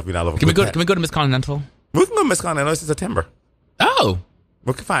 girl, I love you. I love Can we go to Miss Continental? We can go to Miss Continental. It's in September. Oh.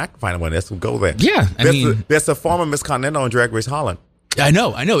 I can find one. We'll go there. Yeah. There's a former Miss Continental on Drag Race Holland. I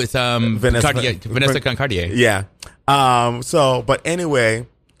know. It's Vanessa Cartier. Yeah. But anyway,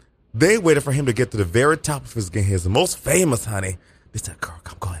 they waited for him to get to the very top of his most famous, honey. They said, girl,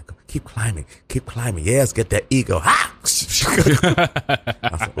 come going. Keep climbing. Yes, get that ego. Ha! I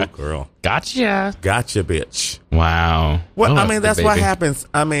said, oh, girl. Gotcha, bitch. Wow. Well, that's what happens.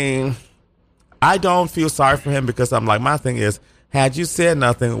 I don't feel sorry for him because I'm like, my thing is, had you said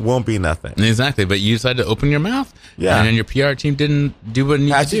nothing, it won't be nothing. Exactly. But you decided to open your mouth. Yeah. And then your PR team didn't do what it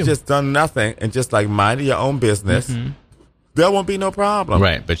needed to do. Had you just done nothing and just like minded your own business, there won't be no problem.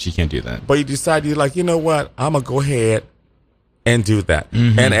 Right. But she can't do that. But you decide, you're like, you know what? I'm going to go ahead and do that.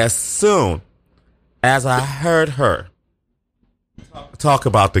 And as soon as I heard her talk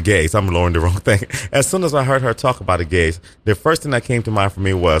about the gays, I'm lowering the wrong thing. As soon as I heard her talk about the gays, the first thing that came to mind for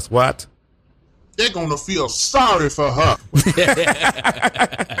me was what? They're going to feel sorry for her.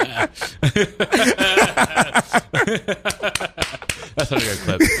 That's not a good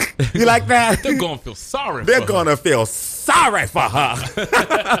clip. You like that? They're going to feel sorry They're going to feel sorry for her.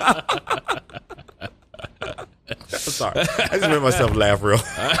 Sorry. I just made myself laugh real.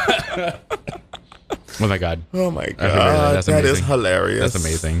 Oh, my God. Oh, my God. That is hilarious. That's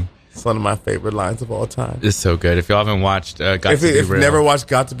amazing. It's one of my favorite lines of all time. It's so good. If y'all haven't watched Got to Be Real. If you've never watched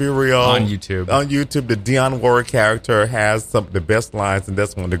Got to Be Real. On YouTube, the Dionne Warwick character has some of the best lines, and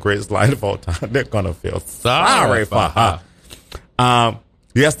that's one of the greatest lines of all time. They're going to feel sorry for her.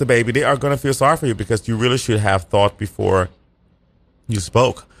 Yes, the baby. They are going to feel sorry for you because you really should have thought before you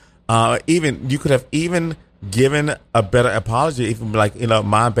spoke. You could have even given a better apology, even like,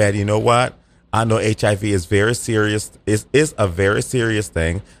 my bad. You know what? I know HIV is very serious. Is a very serious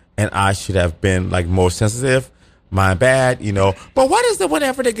thing. And I should have been like more sensitive. My bad, But what is it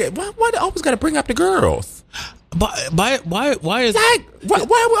whenever they get? Why they always got to bring up the girls? But why is like why are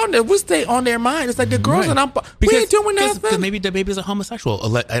we on there? We stay on their mind. It's like the girls and we ain't doing nothing. Because maybe the baby's a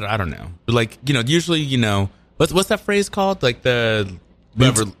homosexual. I don't know. Like usually what's that phrase called? Like the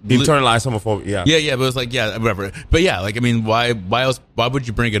whatever internalized homophobia. Yeah. But it was like whatever. But yeah, like why else? Why would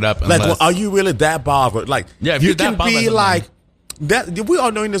you bring it up? Unless, like, are you really that bothered? Like, yeah, if you you're can that bothered, be like. That we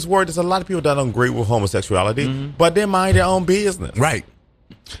all know in this world, there's a lot of people that don't agree with homosexuality, but they mind their own business, right?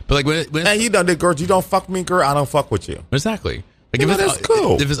 But like when and the girls, you don't fuck me, girl, I don't fuck with you. Exactly. Like, that's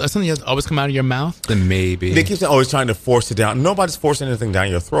cool. If it's something that's always come out of your mouth, then maybe. They keep always trying to force it down. Nobody's forcing anything down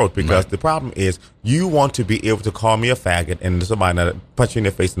your throat because the problem is you want to be able to call me a faggot and somebody not punch you in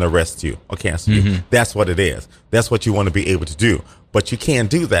the face and arrest you or cancel you. That's what it is. That's what you want to be able to do. But you can't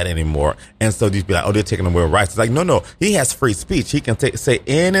do that anymore. And so you'd be like, oh, they're taking away rights. It's like, no. He has free speech. He can say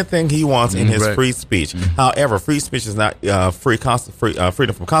anything he wants in his free speech. However, free speech is not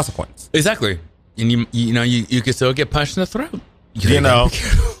freedom from consequence. Exactly. And you can still get punched in the throat. You know.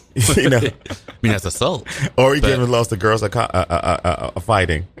 I mean, that's assault. Or you get lost. The girls are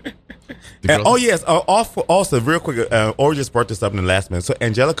fighting. And, yes. Also, real quick, Ori just brought this up in the last minute. So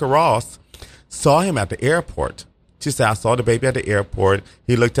Angelica Ross saw him at the airport. She said, I saw the baby at the airport.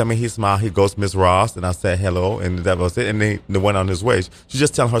 He looked at me, he smiled, he goes, Miss Ross. And I said, hello. And that was it. And then he went on his way. She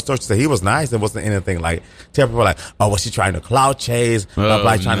just telling her story. She said, he was nice. It wasn't anything like, tell people like, oh, was she trying to clout chase? Blah,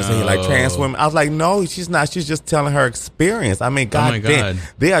 blah, trying to say he like trans women. I was like, no, she's not. She's just telling her experience. I mean, God damn.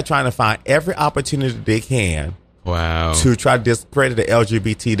 They are trying to find every opportunity they can. Wow. To try to discredit the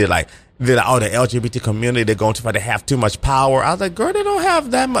LGBT. They're like, the LGBT community, they're going to try to have too much power. I was like, girl, they don't have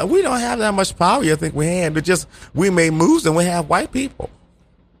that much. We don't have that much power. You think we have? We made moves and we have white people.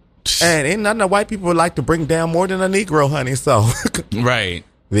 And ain't none of the white people would like to bring down more than a Negro, honey. So, right.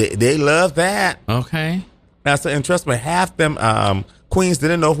 They love that. Okay. And trust me, half them queens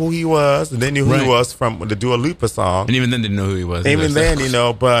didn't know who he was. And they knew who he was from the Dua Lipa song. And even then, didn't know who he was. Even then,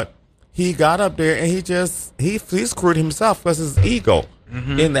 but he got up there and he screwed himself because his ego.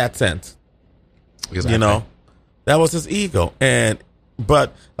 In that sense, exactly. That was his ego.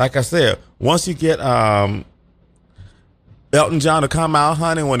 But like I said, once you get Elton John to come out,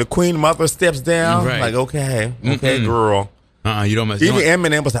 honey, when the Queen Mother steps down, like okay, girl. You don't mess. Even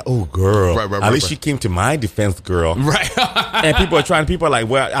Eminem was like, "Oh, girl." At least she came to my defense, girl. Right. And people are like,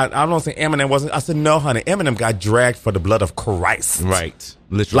 "Well, I don't say Eminem wasn't." I said, "No, honey. Eminem got dragged for the blood of Christ." Right.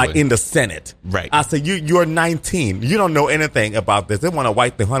 Literally. Like in the Senate. Right. I said, you're 19. You don't know anything about this. They want to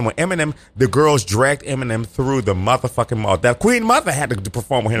wipe the honey. When Eminem, the girls dragged Eminem through the motherfucking mall. That Queen Mother had to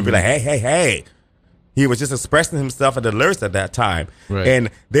perform with him and be like, hey. He was just expressing himself at the lyrics at that time. Right.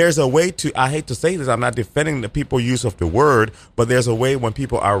 And there's a way I hate to say this, I'm not defending the people's use of the word, but there's a way when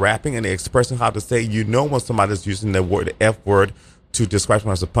people are rapping and they're expressing how to say, when somebody's using the F word to describe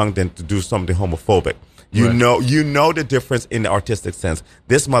someone as a punk than to do something homophobic. You know the difference in the artistic sense.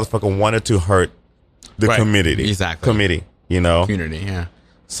 This motherfucker wanted to hurt the community. Exactly. Community, Community, yeah.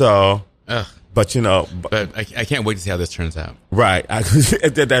 So, but But I can't wait to see how this turns out. Right. that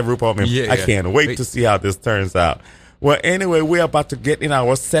RuPaul meme. Yeah, I can't wait to see how this turns out. Well, anyway, we're about to get in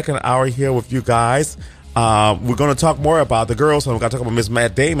our second hour here with you guys. We're going to talk more about the girls, and we're going to talk about Miss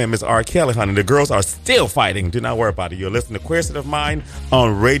Matt Damon and Miss R. Kelly, honey. The girls are still fighting. Do not worry about it. You're listening to Queer State of Mind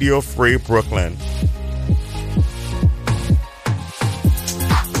on Radio Free Brooklyn.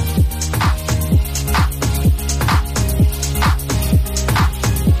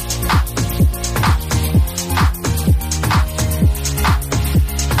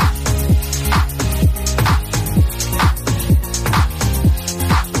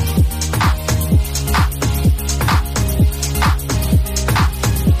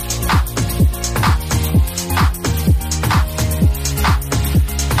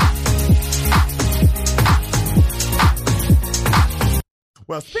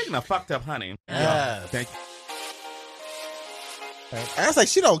 Well, speaking of fucked up, honey. Thank you. I was like,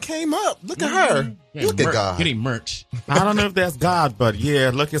 she don't came up. Look at her. Look at God. Getting merch. I don't know if that's God, but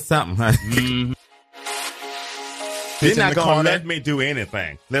yeah, look at something, honey. They're not going to let me do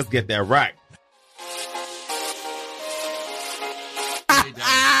anything. Let's get that right.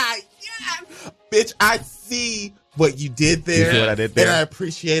 Yes. Bitch, I see what you did there. You see what I did there? And I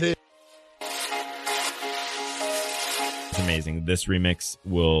appreciate it. It's amazing. This remix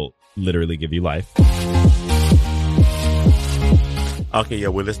will literally give you life. Okay, yeah,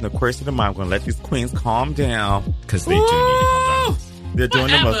 we're listening to Queer State of Mind. I'm going to let these queens calm down. Because they do need to calm down. They're doing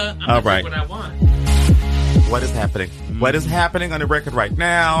the most. I'm All right. what I want. What is happening? What is happening on the record right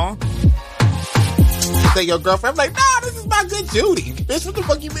now? Say your girlfriend. I'm like, nah, this is my good Judy. Bitch, what the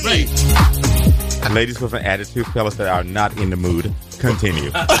fuck you mean? Right. Ladies with an attitude, fellas that are not in the mood.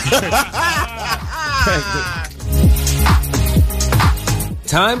 Continue.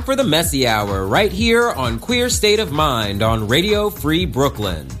 Time for the Messy Hour right here on Queer State of Mind on Radio Free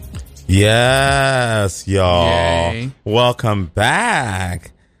Brooklyn. Yes, y'all. Yay. Welcome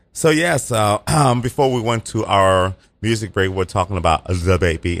back. So yes, before we went to our music break, we're talking about the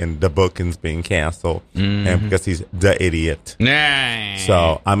baby and the bookings being canceled, and because he's the idiot. Nah.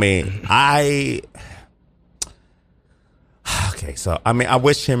 So I mean, I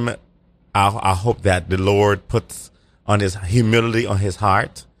wish him. I hope that the Lord puts on his humility on his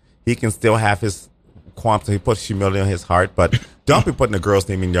heart. He can still have his qualms. He puts humility on his heart, but don't be putting the girl's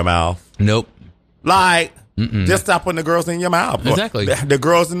name in your mouth. Nope. Like, just stop putting the girls in your mouth. Exactly. The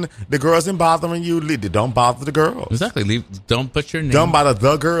girls in bothering you. Don't bother the girls. Exactly. Don't put your name. Don't bother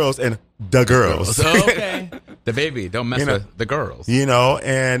the girls and the girls. Okay. The baby. Don't mess with the girls.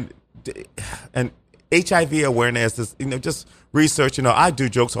 And HIV awareness is, just research. I do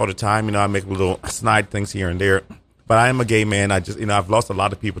jokes all the time. I make little snide things here and there. But I am a gay man. I just, I've lost a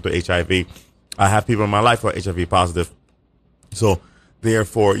lot of people to HIV. I have people in my life who are HIV positive. So,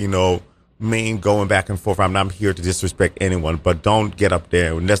 therefore, me going back and forth, I'm not here to disrespect anyone, but don't get up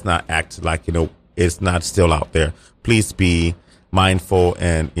there and let's not act like, it's not still out there. Please be mindful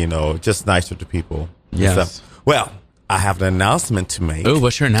and, just nicer to people. Yes. Well, I have an announcement to make. Oh,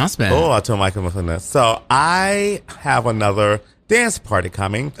 what's your announcement? Oh, I told Michael this. So I have another dance party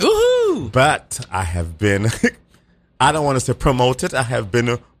coming. Woohoo! But I have been, I don't want to say promoted. I have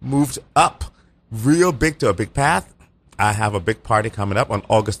been moved up real big to a big path. I have a big party coming up on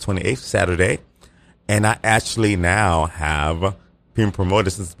August 28th, Saturday. And I actually now have been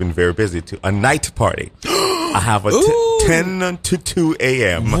promoted, since it's been very busy, to a night party. I have a 10 to 2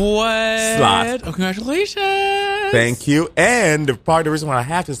 a.m. slot. Oh, congratulations. Thank you. And the reason why I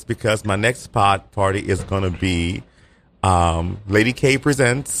have this is because my next party is going to be Lady K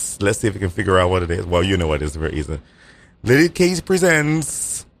Presents. Let's see if we can figure out what it is. Well, you know what it is, very easy. Lady K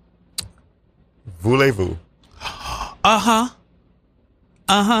Presents Voulez-vous. Uh-huh.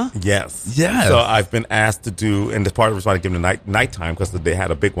 Yes. Yes. So I've been asked to do, and the party was trying to give them the nighttime because they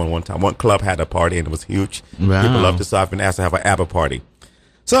had a big one time. One club had a party and it was huge. Wow. People loved it, so I've been asked to have an ABBA party.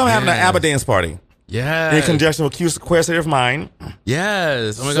 So I'm having an ABBA dance party. Yeah. In conjunction with Queer State of Mind.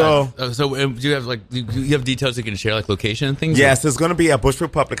 Yes. Oh my God. So do you have you have details you can share, like location and things? Yes, it's going to be at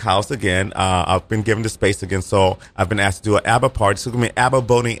Bushwick Public House again. I've been given the space again, so I've been asked to do an ABBA party. So it's going to be ABBA,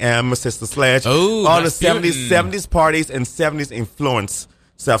 Boney M, Sister Sledge, all the 70s parties and 70s influence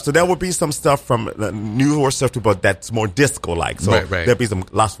stuff. So there will be some stuff from newer stuff, but that's more disco-like. So there'll be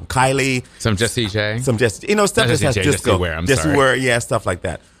lots from Kylie, some Jessie J, stuff that has disco, Jessie Ware, stuff like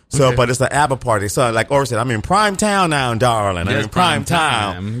that. So, but it's an ABBA party. So, like Ori said, I'm in prime town now, darling. I'm in prime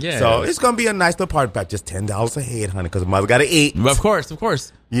town. Yes. So, it's going to be a nice little party, about just $10 a head, honey, because mother got to eat. Of course. But I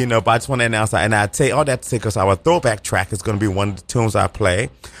just want to announce that. And I'd say all that to say, because our throwback track is going to be one of the tunes I play.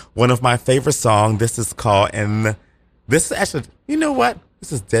 One of my favorite songs. This is called, and this is actually, you know what?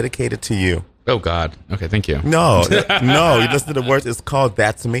 This is dedicated to you. Oh, God. Okay, thank you. No. You listen to the words. It's called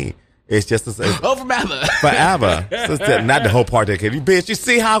That's Me. It's just from ABBA. For ABBA. So not the whole party dedicated. You bitch, you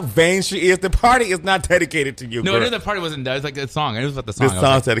see how vain she is? The party is not dedicated to you, No, girl. I knew the party wasn't. It was like a song. It was about the song. This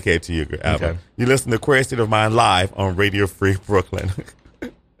song's dedicated to you, girl, ABBA. Okay. You listen to Queer State of Mind live on Radio Free Brooklyn.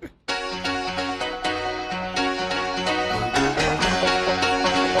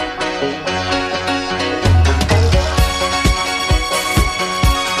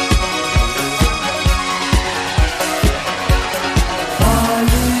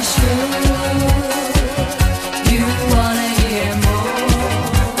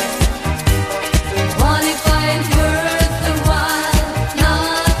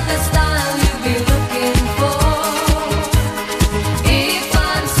 If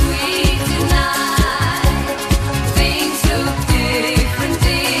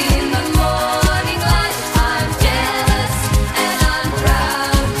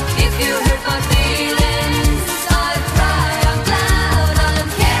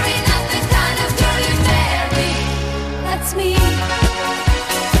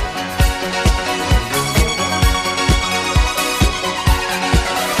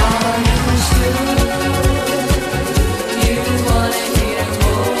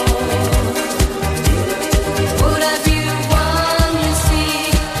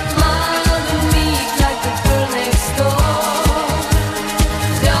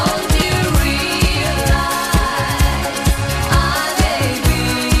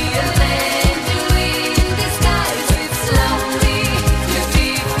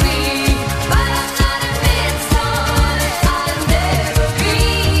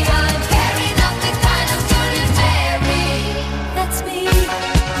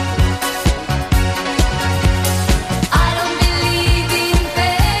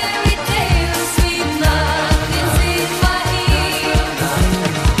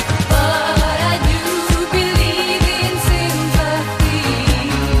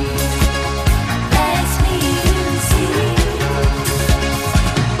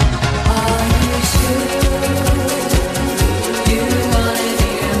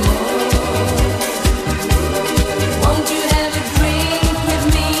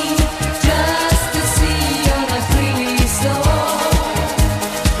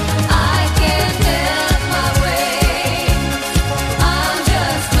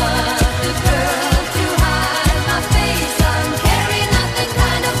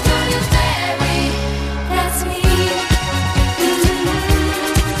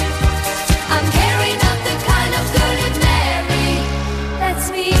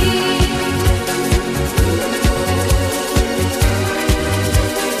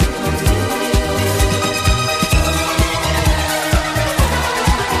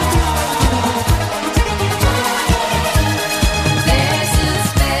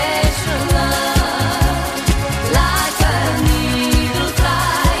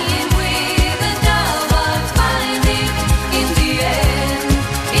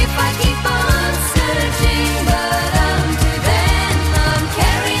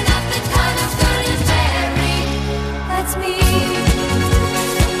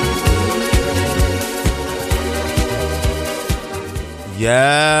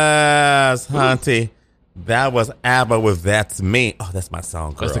Yes, Hunty. That was ABBA with That's Me. Oh, that's my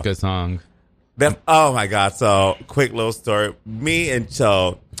song, girl. That's a good song. Oh, my God. So, quick little story.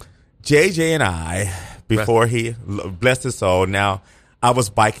 JJ and I, before he, bless his soul, now, I was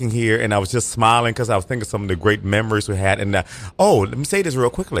biking here and I was just smiling because I was thinking some of the great memories we had. And, let me say this real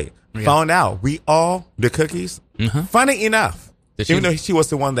quickly. Yeah. Found out the cookies, funny enough, even though she was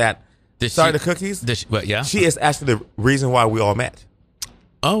the one that started the cookies, she is actually the reason why we all met.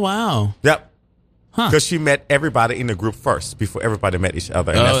 Oh, wow. Yep. Because she met everybody in the group first before everybody met each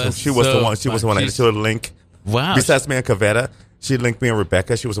other. And she was the one. She was the one that showed the link. Wow. Besides me and Kavetta, she linked me and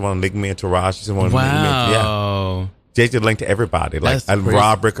Rebecca. She was the one that linked me and Taraj. She's the one that linked me. Yeah. JJ linked to everybody, like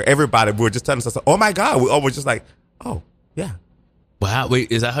Rob Ricker, everybody. We were just telling us, "Oh my God!" We all were just like, "Oh yeah." Wow.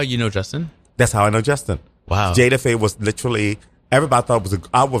 Wait, is that how you know Justin? That's how I know Justin. Wow. Jada Faye was literally. Everybody thought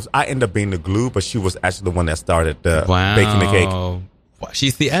it was. I ended up being the glue, but she was actually the one that started baking the cake. Wow.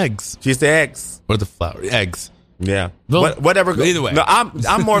 She's the eggs. She's the eggs or the flour. Eggs. Yeah. Well, whatever. Either way. No,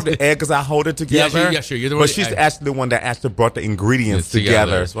 I'm more of the egg because I hold it together. Yeah, sure. You're the one. But she's actually the one that actually brought the ingredients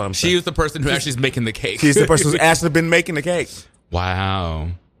together. That's what I'm saying. She was the person who actually is making the cake. She's the person who's actually been making the cake. Wow.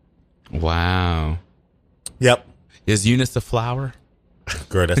 Yep. Is Eunice a flower?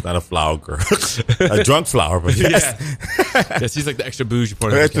 Girl, that's not a flower, girl. A drunk flower, but yes. Yeah, she's like the extra bougie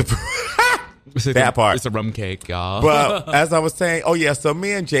part of that part. It's a rum cake, y'all. But as I was saying, so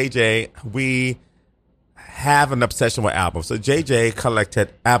me and JJ, we have an obsession with albums. So JJ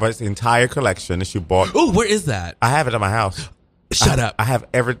collected ABBA's entire collection and she bought. Oh, where is that? I have it at my house. Shut up. I have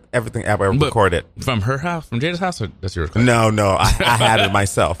everything ABBA ever recorded. From her house? From Jada's house? Or that's yours? No. I had it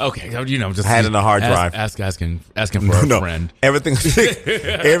myself. Okay. Just I had it on a hard drive. Asking for a friend. Everything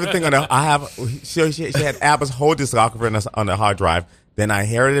on the, I have, she had ABBA's whole discography on the hard drive. Then I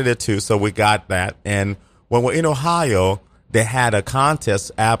inherited it too. So we got that. And when we're in Ohio, they had a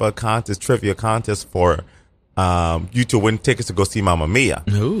contest, ABBA contest, trivia contest for you to win tickets to go see Mamma Mia.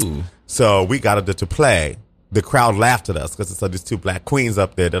 Ooh. So we got it to play. The crowd laughed at us because it's these two black queens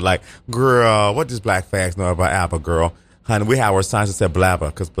up there. They're like, girl, what does black fags know about ABBA, girl? Honey, we have our signs that said blabber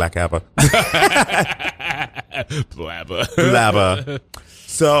because black ABBA. Blabber.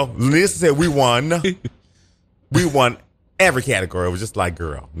 So, needless to say, we won. We won every category. It was just like,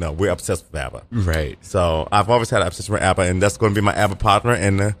 girl, no, we're obsessed with ABBA. Right. So, I've always had an obsession with ABBA, and that's going to be my ABBA partner.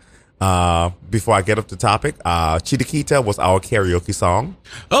 And before I get up to the topic, Chiquitita was our karaoke song.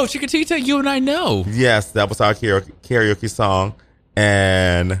 Oh, Chiquitita, you and I know. Yes, that was our karaoke song.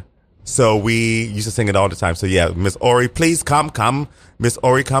 And so we used to sing it all the time. So yeah, Miss Ori, please come. Miss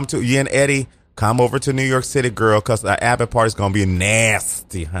Ori, come to you and Eddie. Come over to New York City, girl, because the ABBA party's going to be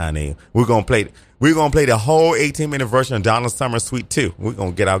nasty, honey. We're going to play the whole 18-minute version of Donna Summer Suite 2. We're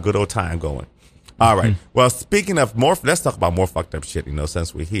going to get our good old time going. All right. Well, speaking of more, let's talk about more fucked up shit,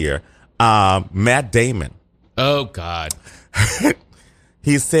 since we're here. Matt Damon. Oh, God.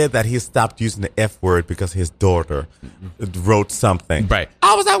 He said that he stopped using the F word because his daughter wrote something. Right.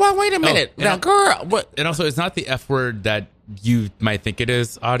 I was like, well, wait a minute. Now, girl. What? And also, it's not the F word that you might think it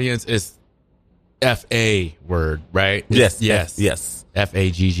is, audience. It's F-A word, right? Yes.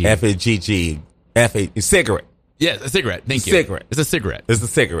 F-A-G-G. F-A-G-G. F-A, cigarette. Yes, a cigarette. Thank you. Cigarette. It's a cigarette. It's a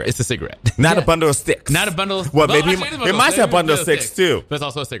cigarette. It's a cigarette. Not a bundle of sticks. Not a bundle of Well, maybe it might say a bundle of sticks, too. But it's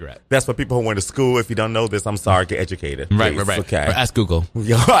also a cigarette. That's for people who went to school. If you don't know this, I'm sorry. Get educated. Right. Okay. Or ask Google.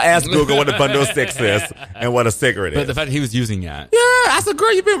 Ask Google what a bundle of sticks is and what a cigarette is. But the fact that he was using that. Yeah, I said,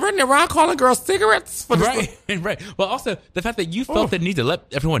 girl, you've been running around calling girls cigarettes for this. Right. Well, also, the fact that you felt the need to let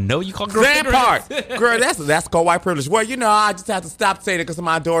everyone know you call girls cigarettes. That part. Girl, that's called white privilege. Well, I just have to stop saying it because of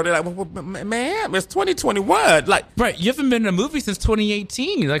my daughter. Like, well, man, it's 2021. Like, right. You haven't been in a movie since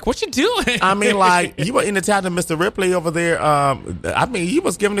 2018. Like, what you doing? I mean, like, you were in the town of Mr. Ripley over there. He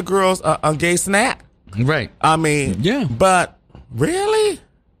was giving the girls a gay snack. Right. I mean, yeah. But really?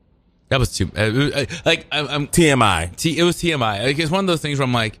 That was too, I'm TMI. It was TMI. Like, it's one of those things where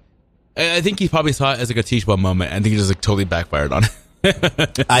I'm like, I think he probably saw it as like a teachable moment. I think he just totally backfired on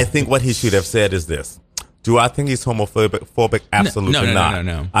it. I think what he should have said is this. Do I think he's homophobic? Absolutely not.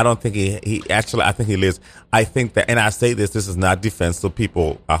 No. I don't think he actually, I think he lives. I think that, and I say this is not defense, so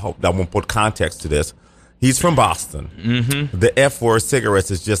people, I hope that won't put context to this. He's from Boston. Mm-hmm. The F word,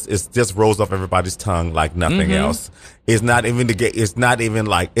 cigarettes, is just rolls off everybody's tongue like nothing else. It's not even not even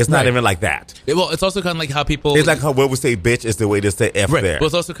like that. Well, it's also kind of like how people. It's like how when we say bitch is the way to say F there. Well,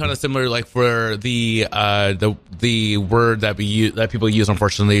 it's also kind of similar, like for the word that people use,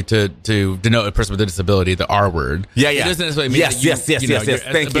 unfortunately, to denote a person with a disability, the R word. Yeah. It doesn't necessarily mean yes. Thank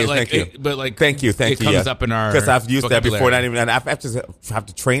you. It comes up in our because I've used that before. vocabulary. And I have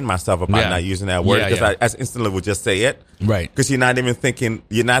to train myself about not using that word because guys instantly would just say it. Right. Because you're not thinking,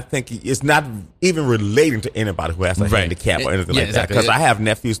 it's not even relating to anybody who has a handicap or anything like exactly. that. Because I have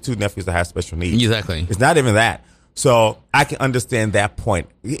two nephews that have special needs. Exactly. It's not even that. So I can understand that point.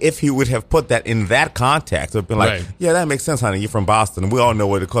 If he would have put that in that context, it would be like, Right. yeah, that makes sense, honey. You're from Boston. We all know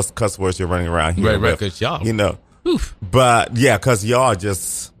what the cuss words you're running around here. Right, with, because y'all. You know. Oof. But yeah, because y'all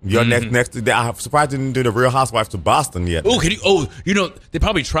just, you're next to, I'm surprised they didn't do the Real Housewives to Boston yet. Oh, they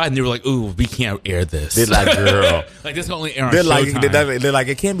probably tried and they were like, "Ooh, we can't air this." They're like, girl. like this can only air on They're like, Showtime. they're like,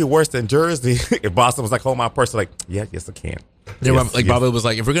 it can't be worse than Jersey. If Boston was like, hold my purse, like, yeah, yes, it can. They were Yes, like, yes. Bravo was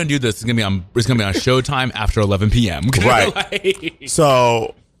like, if we're gonna do this, it's gonna be on Showtime after 11 p.m. Right. Like-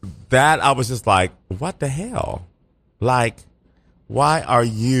 So that I was just like, what the hell? Like, why are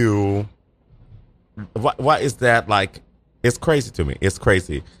you? Why is that like? It's crazy to me. It's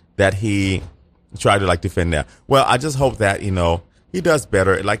crazy that he tried to like defend that. Well, I just hope that he does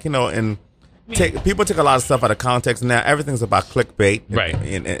better. Like and people take a lot of stuff out of context now. Everything's about clickbait, Right.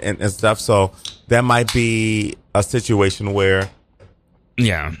 and stuff. So that might be a situation where.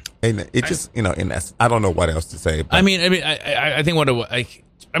 yeah. And it just, and that's, I don't know what else to say. But I mean, I think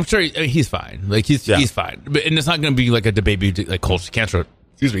I'm sure he's fine. Like he's fine, but and it's not going to be like a debate, like culture cancel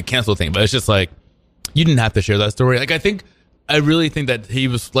thing. But it's just like you didn't have to share that story. Like I really think that he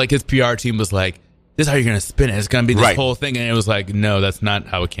was like his PR team was like, this is how you're going to spin it. It's going to be this Right. whole thing, and it was like, no, that's not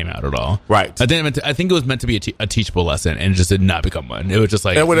how it came out at all. Right. I think it was meant to be a teachable lesson, and it just did not become one. It was just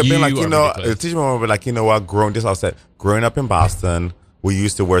like it would have been like, are the ridiculous. teacher would be like, what, growing up in Boston, we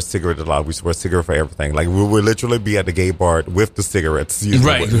used to wear cigarettes a lot. We used to wear cigarette for everything. Like, we would literally be at the gay bar with the cigarettes. Using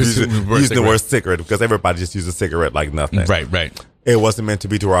Right. using the word cigarette because everybody just used a cigarette like nothing. Right. It wasn't meant to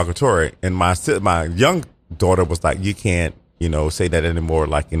be derogatory. And my young daughter was like, you can't, say that anymore.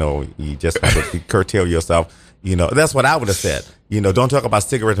 Like, you just have to curtail yourself. That's what I would have said. Don't talk about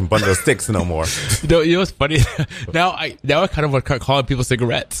cigarettes and bundle of sticks no more. You know what's funny? Now I kind of want to calling people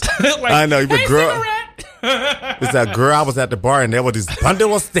cigarettes. Like, I know, but hey, girl. cigarette! It's that girl. I was at the bar and there were these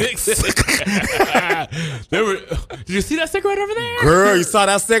bundle of sticks. Did you see that cigarette over there? Girl, you saw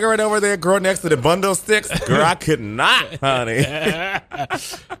that cigarette over there, girl, next to the bundle of sticks? Girl, I could not, honey.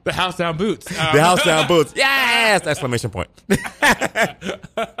 The house down boots. The house down boots. Yes! Exclamation point.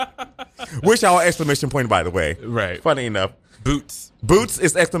 Wish all exclamation point, by the way. Right. Funny enough. Boots. Boots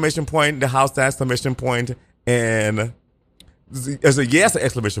is exclamation point, the house down exclamation point, and there's a yes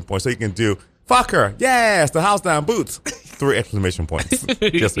exclamation point. So you can do, fuck her. Yes, the house down boots. 3 exclamation points.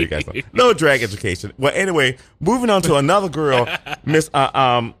 Just so you guys know. No drag education. Well, anyway, moving on to another girl, Miss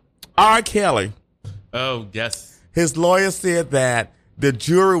R. Kelly. Oh, yes. His lawyer said that the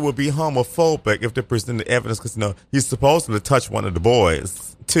jury will be homophobic if they presented evidence because, he's supposed to touch one of the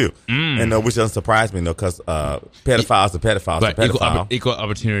boys, too. And which doesn't surprise me, because pedophiles are pedophiles. Right. Are pedophile. Equal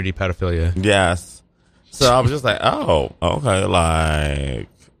opportunity pedophilia. Yes. So I was just like, oh, okay, like,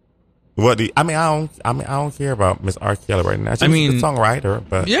 what do you, I don't care about Miss R. Kelly right now. She's a songwriter,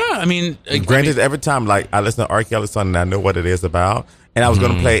 but Yeah, I mean, granted, every time like I listen to R. Kelly song and I know what it is about, and I was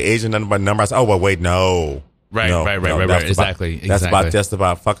going to play Asian Number by Number, I said, oh, well, wait, no. Right. That's Exactly. That's about just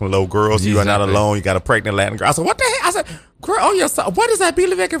about fucking little girls. You are not alone. You got a pregnant Latin girl. I said, what the heck? I said, girl, oh, your son, what is that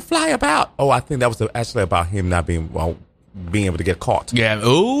Billy Vick and Fly about? Oh, I think that was actually about him not being able to get caught. Yeah.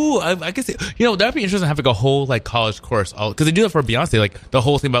 Oh, I can see. That'd be interesting to have like a whole like college course, because they do it for Beyonce. Like the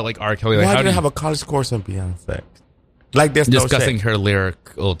whole thing about like R. Kelly. Like, Why how do do they you have a college course on Beyonce? Like there's discussing no her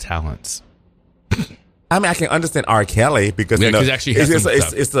lyrical talents? I mean, I can understand R. Kelly because Yeah, 'cause actually has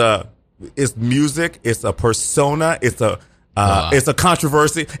it's music, it's a persona, it's a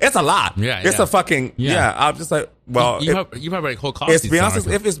controversy, it's a lot. Yeah, it's yeah. a fucking I'm just like, well, you have like whole class. if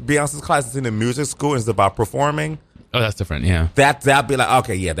it's Beyonce's class, it's in the music school and it's about performing. Oh, that's different. Yeah. That'd be like,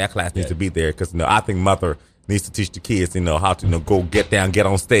 okay, yeah, that class needs to be there because I think Mother needs to teach the kids, how to go get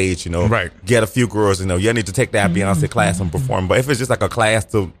on stage, Right. get a few girls, you need to take that Beyonce class and perform. But if it's just like a class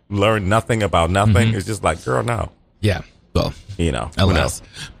to learn nothing about nothing, it's just like, girl, no. Yeah. Well, alas.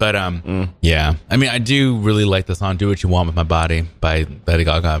 But yeah. I mean, I do really like the song "Do What You Want with My Body" by Lady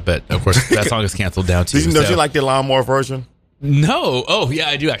Gaga, but of course that song is canceled down too. Did you know you like the lawnmower version? No. Oh, yeah,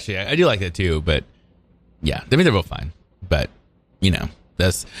 I do actually. I do like it too, but yeah, I mean they're both fine. But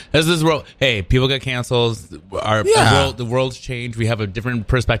that's this world. Hey, people get canceled. The world's changed. We have a different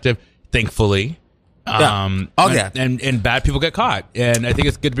perspective, thankfully. Yeah. And bad people get caught, and I think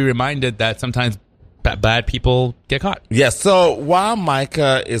it's good to be reminded that sometimes bad people get caught. Yes. So while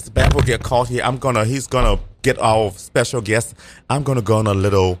Micah is bad people get caught here, he's gonna get our special guest. I'm gonna go on a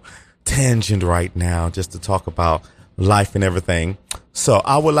little tangent right now just to talk about life and everything. So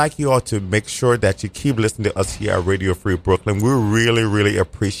I would like you all to make sure that you keep listening to us here at Radio Free Brooklyn. We really, really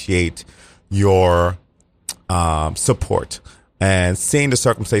appreciate your support. And seeing the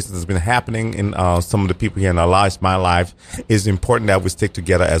circumstances that's been happening in some of the people here in our lives, my life, is important that we stick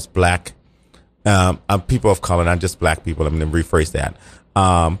together as black people of color, not just black people. I'm going to rephrase that.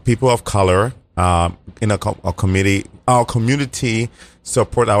 People of color in our community,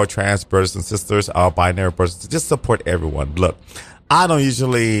 support our trans brothers and sisters, our binary brothers, just support everyone. Look, I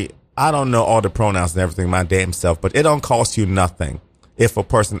don't know all the pronouns and everything my damn self, but it don't cost you nothing if a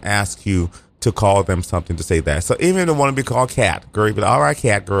person asks you to call them something to say that. So even if they want to be called cat, girl, but all right,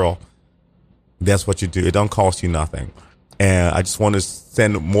 cat girl, that's what you do. It don't cost you nothing. And I just want to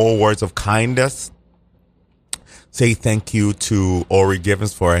send more words of kindness. Say thank you to Ori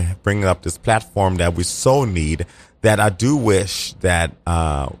Givens for bringing up this platform that we so need, that I do wish that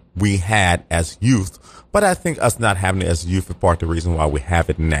we had as youth. But I think us not having it as youth is part of the reason why we have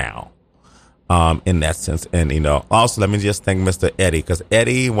it now. In that sense. And, also let me just thank Mr. Eddie, because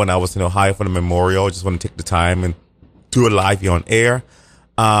Eddie, when I was in Ohio for the memorial, just want to take the time and do it live here on air.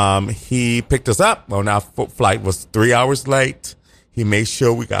 He picked us up when our flight was 3 hours late. He made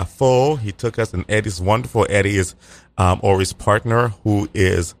sure we got full. He took us, and Eddie's wonderful. Eddie is Ori's partner, who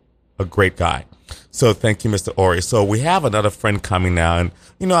is a great guy. So thank you, Mr. Ori. So we have another friend coming now, and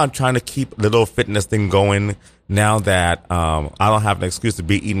I'm trying to keep the little fitness thing going now that I don't have an excuse to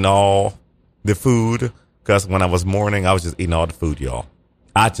be eating all the food, because when I was mourning, I was just eating all the food, y'all.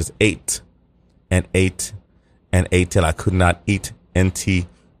 I just ate and ate and ate till I could not eat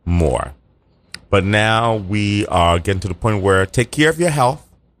more. But now we are getting to the point where take care of your health,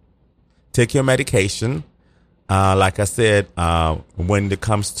 take your medication. Like I said, when it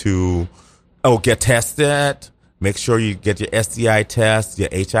comes to, get tested, make sure you get your STI test, your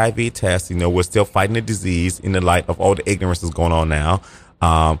HIV test. We're still fighting the disease in the light of all the ignorance that's going on now.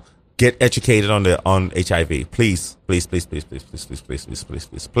 Get educated on HIV. Please. You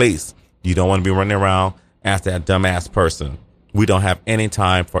don't want to be running around as that dumbass person. We don't have any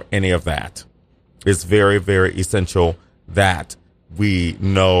time for any of that. It's very, very essential that we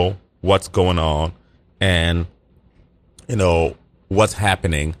know what's going on and, what's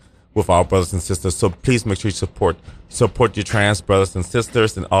happening with our brothers and sisters. So please make sure you support your trans brothers and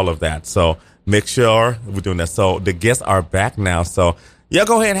sisters and all of that. So make sure we're doing that. So the guests are back now. So y'all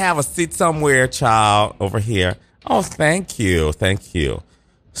go ahead and have a seat somewhere, child, over here. Oh, thank you.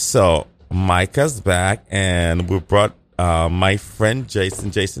 So Micah's back, and we brought my friend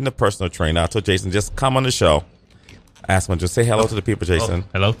Jason, the personal trainer. So Jason, just come on the show. Ask him, just say hello to the people, Jason.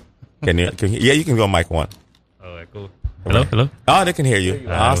 Hello. Can you? Yeah, you can go mic one. All right, cool. Hello. Oh, they can hear you.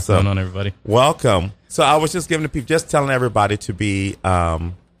 Awesome. What's going on, everybody? Welcome. So I was just giving the people, just telling everybody to be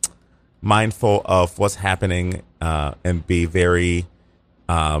mindful of what's happening and be very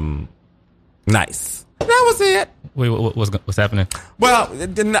nice. That was it. Wait, what's happening? Well,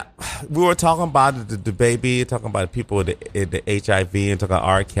 we were talking about the baby, talking about people with the HIV, and talking about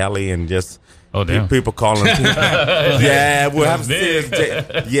R. Kelly, and just people calling. Yeah, we'll have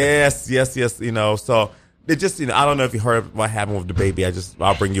to see. Yes. So it just, I don't know if you heard what happened with the baby.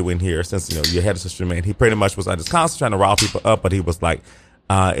 I'll bring you in here since your head is sister man. He pretty much was at his concert trying to rile people up, but he was like,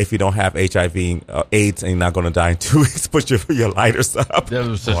 if you don't have HIV, AIDS, and you're not going to die in 2 weeks, put your lighters up. That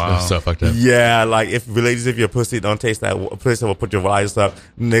was so fucked up. Yeah, like if your pussy don't taste that pussy, will put your lighters up.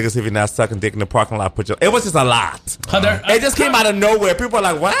 Niggas, if you're not sucking dick in the parking lot, it was just a lot. It just came out of nowhere. People are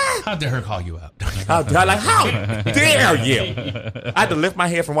like, what? How dare her call you out? How dare you? I had to lift my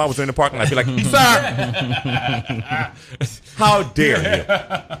head from while I was in the parking lot. Be like, sir, how dare you?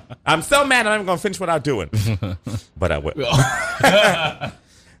 I'm so mad I'm going to finish what I'm doing. But I will.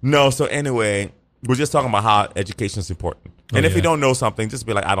 No, so anyway, we're just talking about how education is important. And if you don't know something, just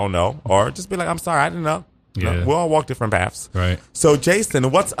be like, I don't know. Or just be like, I'm sorry, I didn't know. Yeah. No, we all walk different paths. Right. So, Jason,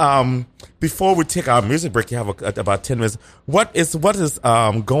 what's before we take our music break, you have about 10 minutes. What is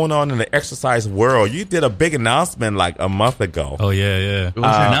going on in the exercise world? You did a big announcement like a month ago. Oh, yeah. What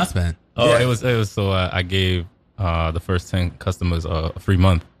was your announcement? Oh, yeah. It was so I gave the first 10 customers a free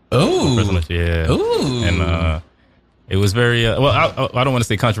month. Oh. Yeah. Ooh. And it was very I don't want to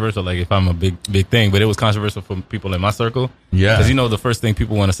say controversial, like if I'm a big thing, but it was controversial for people in my circle. Yeah, because the first thing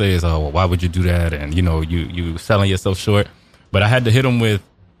people want to say is, oh, well, why would you do that? And you selling yourself short. But I had to hit them with,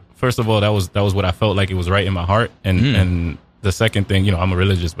 first of all, that was what I felt like it was right in my heart, and the second thing, I'm a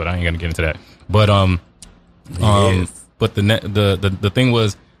religious, but I ain't gonna get into that. But but the thing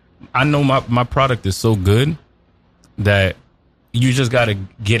was, I know my product is so good that you just got to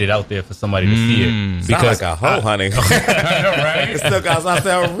get it out there for somebody to see it. Because like a hoe, honey. Right? It still got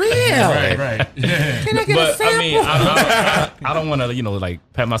something real. Right. Yeah. Can I get a sample? I don't want to, like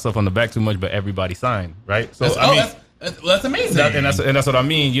pat myself on the back too much, but everybody signed, right? So That's amazing. And that's what I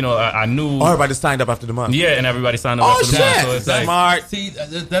mean. You know, I knew. Oh, everybody signed up after the month. Yeah, and everybody signed up Oh, after the month. shit. So it's like, Smart. See,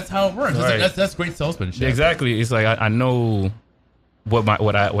 that's how it works. Right. That's great salesmanship. exactly. It's like I know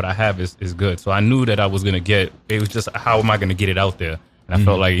what I have is good. So I knew that I was gonna get. It was just how am I gonna get it out there? And I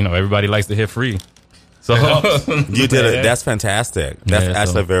felt like everybody likes to hear free. So you did it. That's fantastic. That's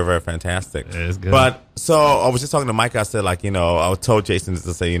actually very, very fantastic. Yeah, it's good. But so I was just talking to Mike. I said I told Jason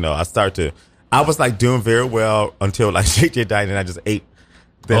to say I was like doing very well until like JJ died, and I just ate.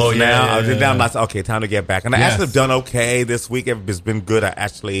 Now I'm like, okay, time to get back. And I actually have done okay this week. It's been good. I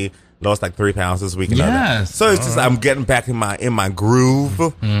actually lost like 3 pounds this week. Yes. So it's just I'm getting back in my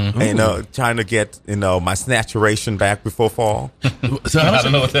groove. And, trying to get my snatcheration back before fall. So how much, I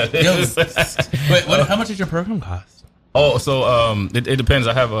don't know what that is. Wait, how much does your program cost? Oh, so it depends.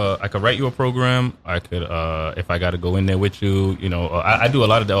 I could write you a program. I could if I got to go in there with you. I do a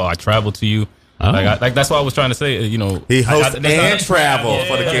lot of that. I travel to you. Like that's what I was trying to say. He hosts and travel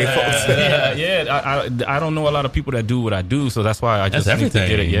for the gay folks. I don't know a lot of people that do what I do, so that's why I just need to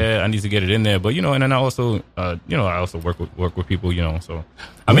get it. Yeah, I need to get it in there. But and then I also I also work with people. So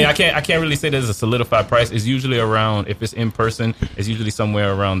I mean I can't really say there's a solidified price. It's usually around, if it's in person, it's usually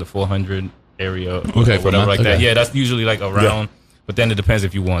somewhere around the 400 area. Okay, or whatever like that. Yeah, that's usually like around. But then it depends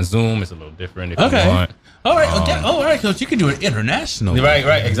if you want Zoom. It's a little different. If you want. All right. All right. So you can do it internationally.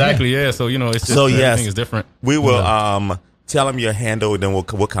 Right. Exactly. Yeah. So it's just everything is different. We will tell them your handle, and then we'll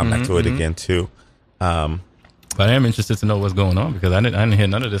come back to it again too. But I am interested to know what's going on because I didn't hear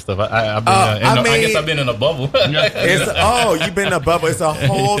none of this stuff. I guess I've been in a bubble. You've been in a bubble. It's a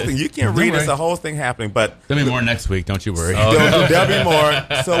whole thing. You can read. It's a whole thing happening. But there'll be more next week. Don't you worry. There'll be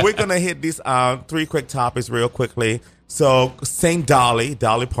more. So we're gonna hit these 3 quick topics real quickly. So Saint Dolly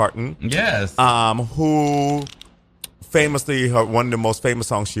Parton. Yes. Who famously, one of the most famous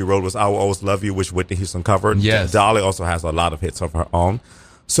songs she wrote was "I Will Always Love You," which Whitney Houston covered. Yes. Dolly also has a lot of hits of her own.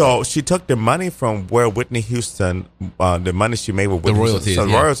 So she took the money from where Whitney Houston, the money she made with Whitney royalties,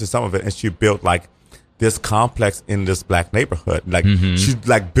 royalties, some of it, and she built like this complex in this black neighborhood. Like she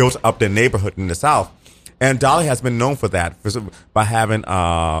like built up the neighborhood in the South. And Dolly has been known for that by having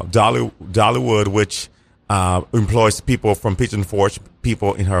Dollywood, which employs people from Pigeon Forge,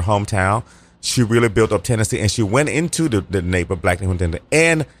 people in her hometown. She really built up Tennessee, and she went into the black neighborhood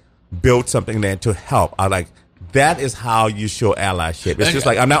and built something there to help. That is how you show allyship. It's just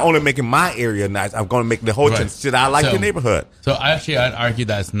like, I'm not only making my area nice, I'm going to make the whole shit. I like the neighborhood. So I'd argue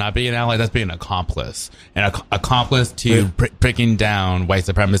that it's not being an ally, that's being an accomplice. An accomplice to breaking down white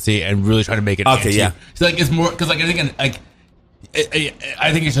supremacy and really trying to make it. Okay, yeah. So it's more, because I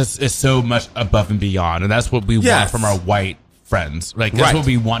think it's so much above and beyond. And that's what we want from our white friends. That's what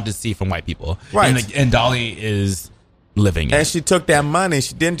we want to see from white people. Right. And Dolly is living it. And she took that money.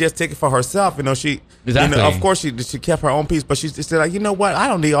 She didn't just take it for herself. Exactly. Of course, she kept her own piece, but she just said, like, you know what? I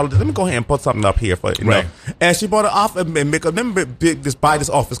don't need all of this. Let me go ahead and put something up here for you know. And she bought it off and buy this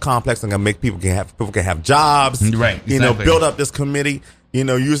office complex and make people can have jobs. Right. Exactly. Build up this committee.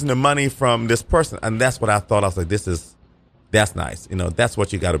 Using the money from this person, and that's what I thought. I was like, that's nice. That's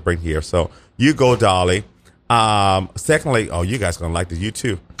what you got to bring here. So you go, Dolly. Secondly, you guys gonna like this. You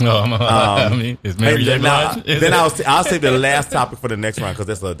too. It's Mary J. Blige. Then I'll save the last topic for the next round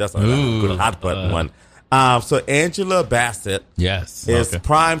because that's a good hot button one. So Angela Bassett, is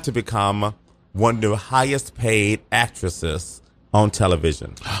primed to become one of the highest paid actresses on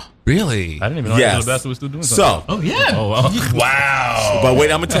television. Really? I didn't even know Angela Bassett was still doing something. Wow. But wait,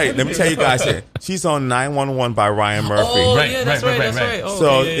 let me tell you guys here. She's on 911 by Ryan Murphy. That's right.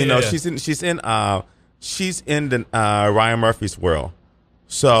 She's in the Ryan Murphy's world.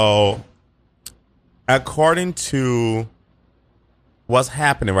 So, according to what's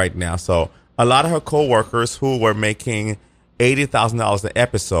happening right now, so a lot of her coworkers who were making $80,000 an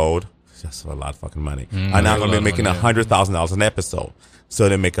episode, that's a lot of fucking money, are now going to be making $100,000 an episode. So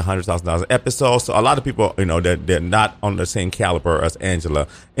they make $100,000 an episode. So a lot of people, they're not on the same caliber as Angela.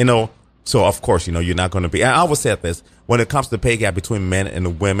 So of course, you're not going to be. And I always said this: when it comes to the pay gap between men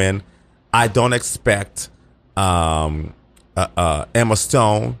and women, I don't expect Emma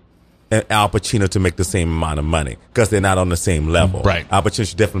Stone and Al Pacino to make the same amount of money because they're not on the same level. Right. Al Pacino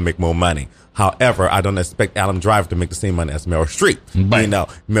should definitely make more money. However, I don't expect Adam Driver to make the same money as Meryl Streep. Right.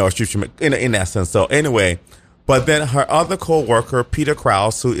 Meryl Streep should make in that sense. So anyway, but then her other co-worker, Peter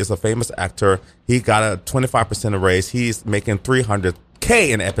Krause, who is a famous actor, he got a 25% raise. He's making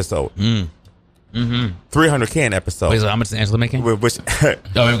 $300K an episode. $300K an episode. Wait, so how much is Angela making? Which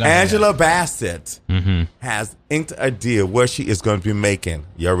Angela Bassett has inked a deal where she is going to be making.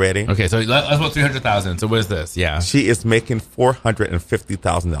 You ready? Okay, so let's go 300,000. So what is this? Yeah, she is making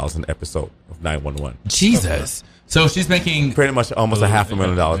 $450,000 an episode of 911. Jesus. So she's making pretty much almost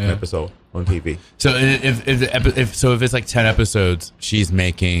 $500,000 an episode on TV. So if it's like 10 episodes, she's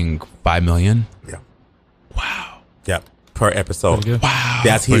making $5 million. Yeah. Wow. Yep. Per episode. Wow.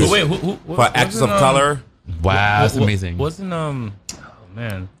 That's huge. Wait, for actors of color. Wow, that's amazing. Wasn't oh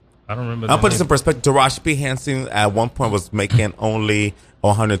man, I don't remember. I'll put this in perspective. Taraji P. Henson at one point was making only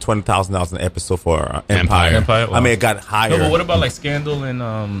 $120,000 an episode for Empire. Wow. I mean, it got higher. No, but what about like Scandal and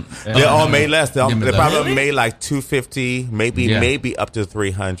they all made less. They probably made like $250, maybe up to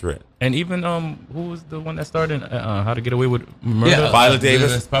 $300. And even who was the one that started How to Get Away with Murder? Yeah, Viola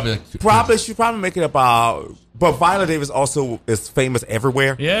Davis. She's probably making about. But Viola Davis also is famous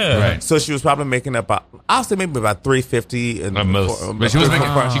everywhere. Yeah, right. So she was probably making about. I'll say maybe about $350 and most. But she was making.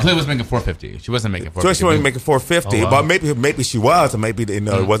 She clearly was making $450. She wasn't making $450. So she wasn't making $450, but maybe she was, or maybe it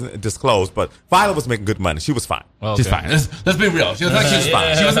wasn't disclosed. But Viola was making good money. She was fine. Well, okay. She's fine. Let's be real. She was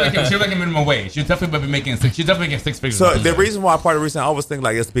fine. She was making minimum wage. She was definitely making six figures. So part of the reason I always think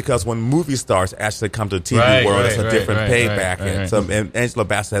like it's because when movie stars actually come to the TV world, it's a different pay bracket. So and Angela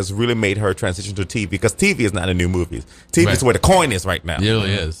Bassett has really made her transition to TV because TV is not a new movies. TV is where the coin is right now. It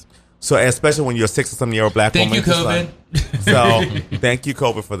really is. So especially when you're a 60-something-year-old black woman. Thank you, COVID. So thank you,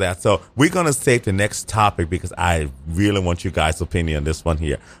 COVID, for that. So we're going to save the next topic because I really want you guys' opinion on this one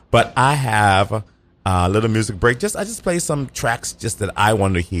here. But I have a little music break. I just play some tracks just that I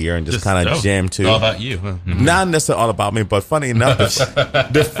want to hear and just kind of jam to. All about you. Huh? Mm-hmm. Not necessarily all about me, but funny enough,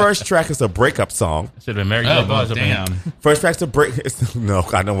 the first track is a breakup song. Should have been married. Damn. First track's a break. No,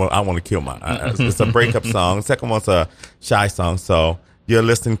 I want to kill mine. It's a breakup song. Second one's a shy song. So you're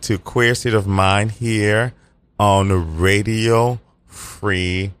listening to Queer State of Mind here on Radio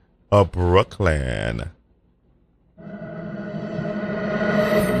Free of Brooklyn.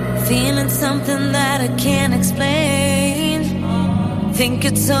 Feeling something that I can't explain. Think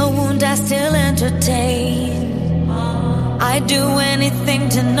it's a wound I still entertain. I'd do anything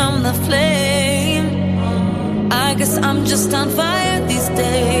to numb the flame. I guess I'm just on fire these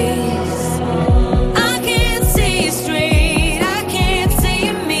days. I can't see straight, I can't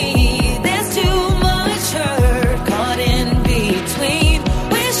see me. There's too much hurt caught in between.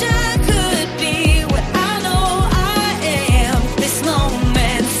 Wish I could be what I know I am. This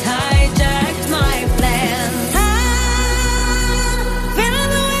moment's hijacked my plans. I'm feeling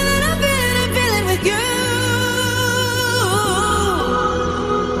the way that I'm feeling with you.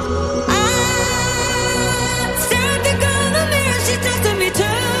 I stare at the girl in the mirror, she talks to me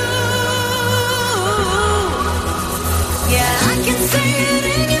too. Yeah, I can see it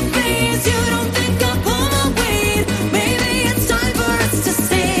in your face. You don't think I'll pull my weight. Maybe it's time for us to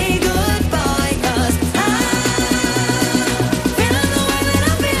say goodbye. 'Cause I'm feeling the way that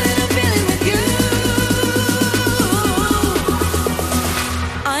I'm feeling with you.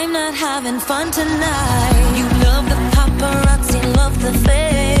 I'm not having fun tonight. You love the paparazzi, love the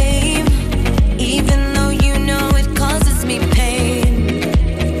fame. Even though you know it causes me pain.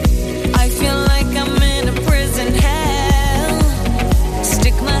 I feel like I'm in a prison hell.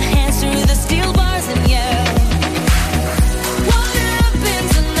 Stick my hands through the steel bars and yell. What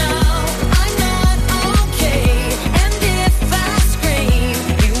happens now? I'm not okay. And if I scream,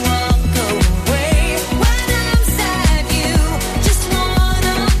 you walk away. When I'm sad, you just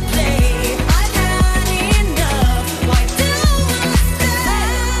wanna play. I've had enough. Why do I stay?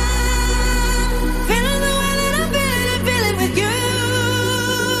 Feeling the way that I'm feeling with you.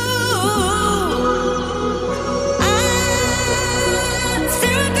 I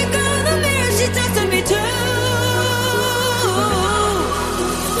stare at the girl in the mirror, she talks to me too.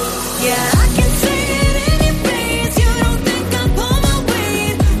 Yeah, I can see it in your face. You don't think I'll pull my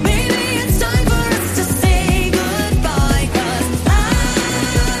weight. Maybe it's time for us to say goodbye. 'Cause I'm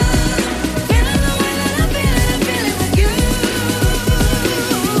feeling the way that I'm feeling with you.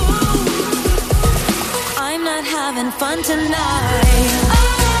 I'm not having fun tonight.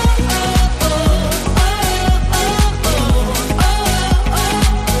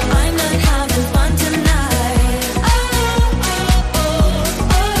 I'm not having fun tonight.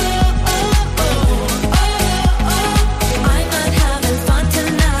 I'm not having fun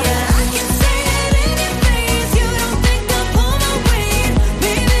tonight. Yeah, I can see it in your face. You don't think I'll pull my weight.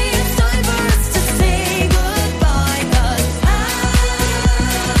 Maybe it's time for us to say goodbye. 'Cause I'm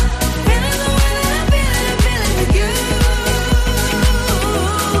feeling the way that I'm feeling with you.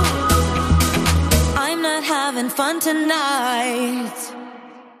 I'm not having fun tonight.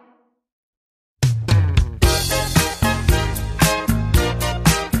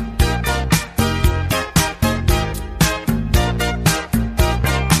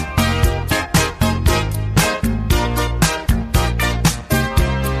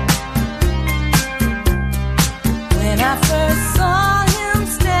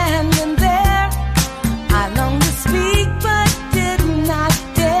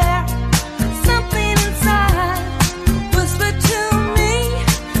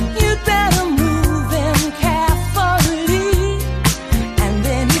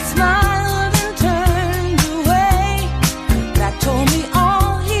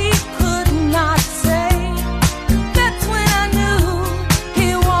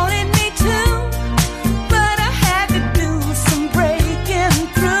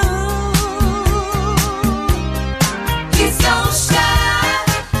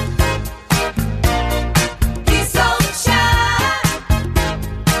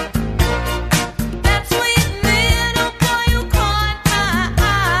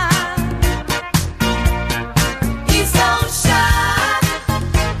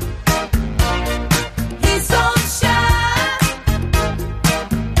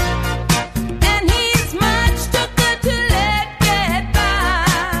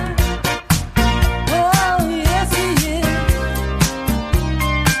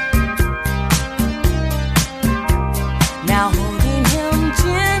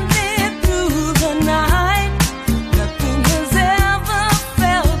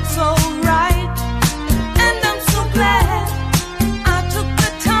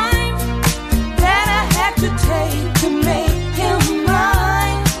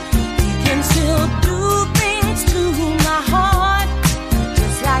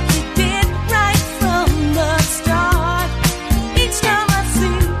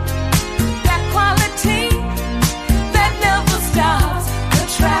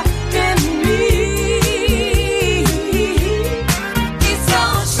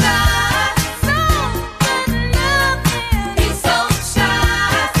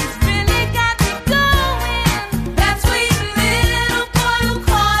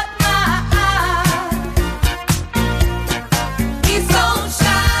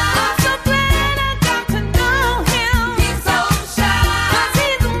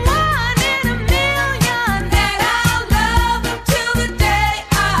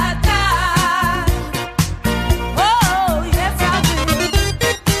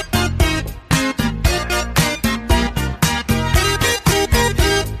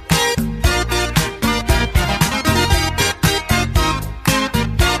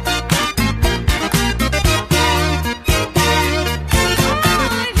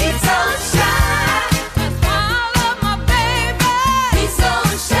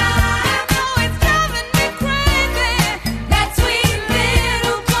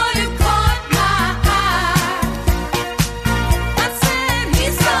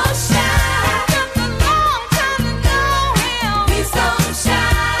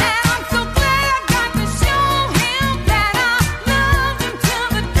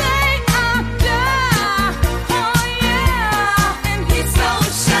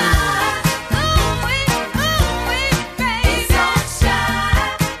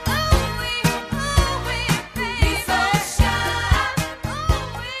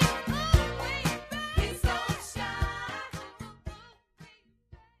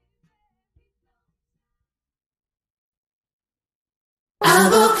 I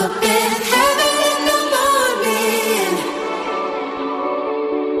woke up in heaven in the morning.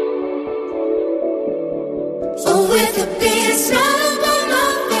 Oh, with a big smile on my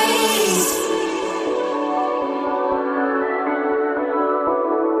face.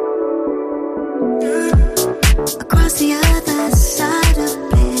 Across the other side of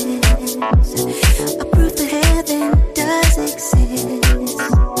bliss, a proof that heaven does exist.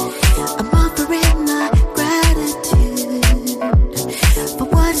 I'm offering my gratitude for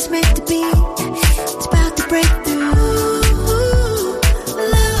what it's meant to be. It's about to break through.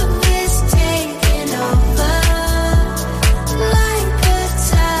 Love is taking over like a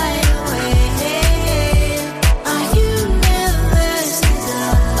tidal wave. Our universe is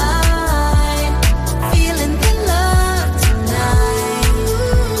aligned, feeling the love tonight.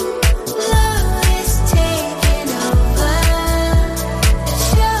 Love is taking over,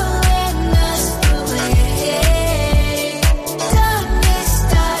 showing us the way. Darkness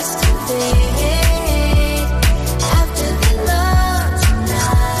starts to fade after the love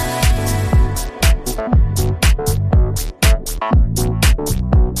tonight.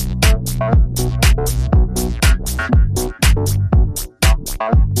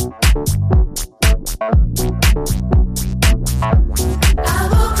 I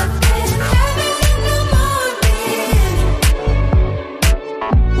woke up in heaven in the morning.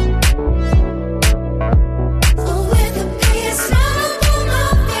 Oh, with a big smile on my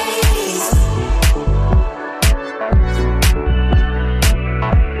face.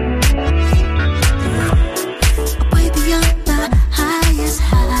 Way beyond the highest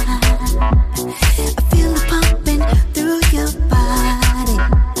high. I feel it pumping through your body.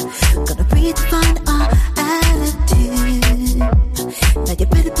 Gonna redefine our attitude. Now you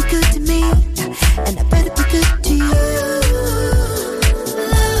better be good to me, and I better be good to you.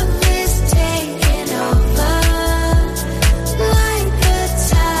 Love is taking over like a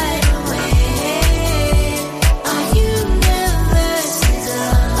tidal wave. Our universe is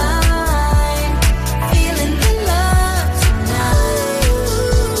aligned, feeling the love tonight.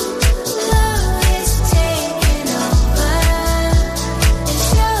 Love is taking over and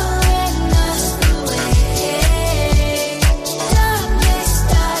showing us the way. Darkness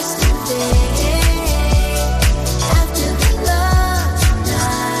starts to fade after the love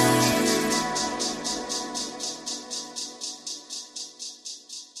tonight.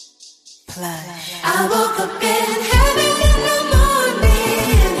 I woke up in heaven in the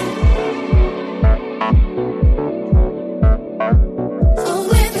morning. Oh,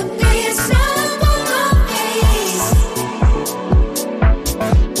 with a big smile on my face.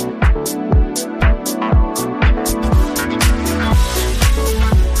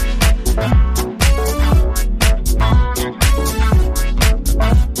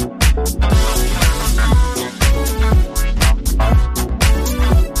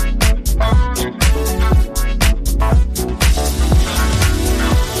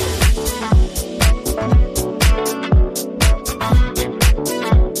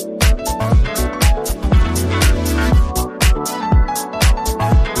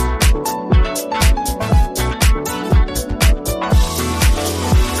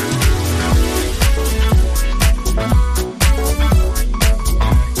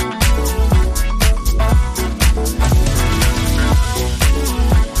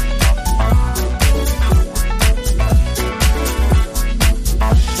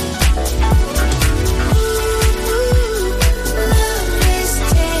 Love is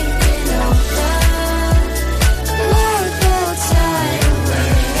taking over like a tidal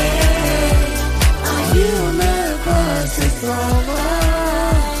wave. Our universe is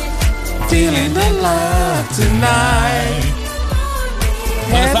aligned, feeling the love tonight.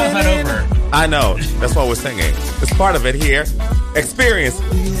 Well, the song's not over. I know. That's why we're singing. It's part of it here. Experience.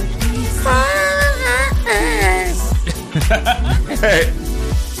 Hey.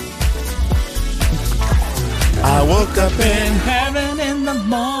 I woke up in. Heaven in the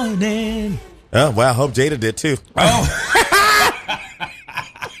morning. Oh, well, I hope Jada did too. Oh,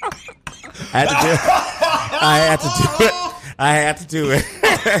 I had to do it.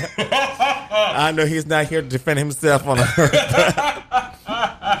 I know he's not here to defend himself on earth.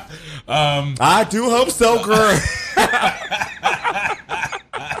 I do hope so, girl.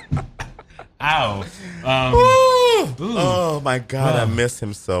 ow. Oh my God, I miss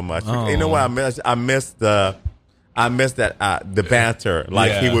him so much. You know what I miss? I miss the banter.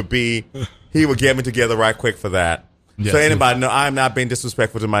 Like Yeah. he would get me together right quick for that. Yes, So anybody know I'm not being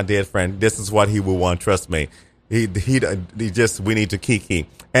disrespectful to my dead friend. This is what he would want. Trust me. He just, we need to kiki.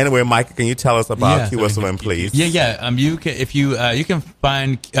 Anyway, Mike, can you tell us about Key West Win, please? Yeah. You can you can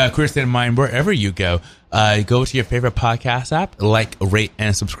find Queer State of Mind wherever you go. Go to your favorite podcast app, like, rate,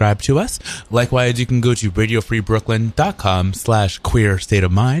 and subscribe to us. Likewise, you can go to radiofreebrooklyn.com/queer state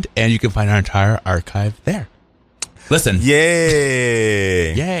of mind, and you can find our entire archive there. Listen.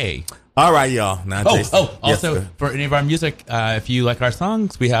 Yay. All right, y'all. Now, Jason. Also, for any of our music, if you like our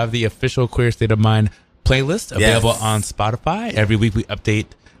songs, we have the official Queer State of Mind playlist available on Spotify. Every week we update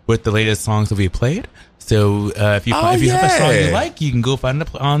with the latest songs that we played. So if you have a song you like, you can go find it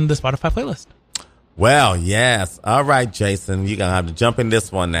on the Spotify playlist. Well, yes. All right, Jason, you're going to have to jump in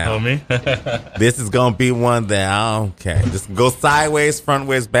this one now. Oh, me? This is going to be one that, okay. Just go sideways,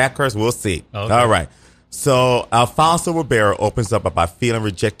 frontways, backwards. We'll see. Okay. All right. So Alfonso Ribeiro opens up about feeling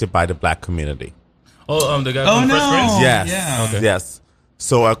rejected by the black community. Oh, the guy from Fresh Prince? Yes. Yeah. Okay. Yes.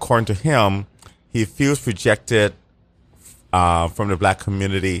 So according to him, he feels rejected from the black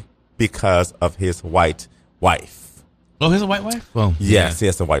community because of his white wife. Oh, he has a white wife? Well, yes, he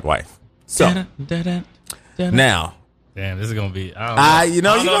has a white wife. So now, damn, this is gonna be. I don't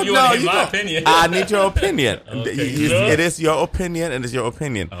know. You want to hear my opinion? I need your opinion. Okay. It is your opinion, and it's your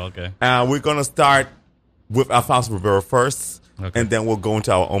opinion. Oh, okay. We're gonna start with Alfonso Ribeiro first. Okay. And then we'll go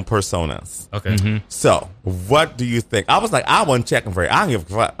into our own personas. Okay. Mm-hmm. So, what do you think? I was like, I wasn't checking for it. I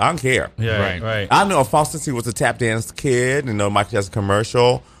don't care. Yeah, right. I know Alfonso, he was a tap dance kid, Michael Jackson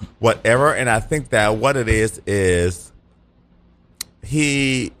commercial, whatever. And I think that what it is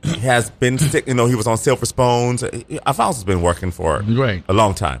he has been sick. He was on Silver Spoons. Alfonso's been working for a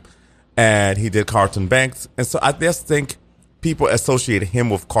long time. And he did Carlton Banks. And so I just think people associate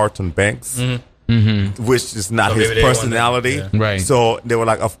him with Carlton Banks. Mm-hmm. Mm-hmm. Which is not his personality. Right. So they were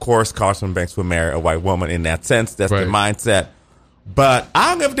like, of course, Carlton Banks would marry a white woman in that sense. That's the mindset. But I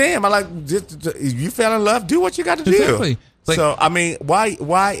don't give a damn. I like, just, you fell in love, do what you got to do. Like, so, I mean,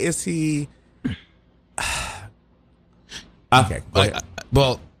 why is he... Okay.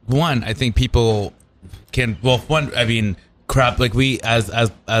 Well, one, I think people can... Well, one, I mean, crap, like we, as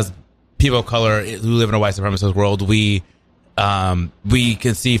people of color who live in a white supremacist world, we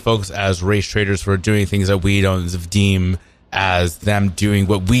can see folks as race traders for doing things that we don't deem as them doing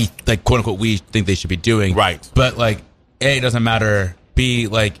what we, like, quote unquote, we think they should be doing. Right. But, like, A, it doesn't matter. B,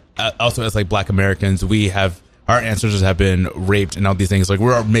 like, also as, like, black Americans, our ancestors have been raped and all these things. Like,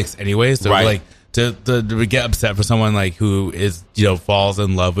 we're mixed anyway. So, like, to get upset for someone, like, who is, falls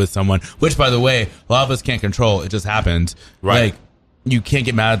in love with someone, which, by the way, a lot of us can't control. It just happens. Right. Like, you can't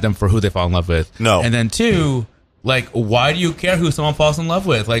get mad at them for who they fall in love with. No. And then two... Like, why do you care who someone falls in love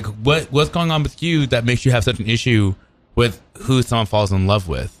with? Like, what's going on with you that makes you have such an issue with who someone falls in love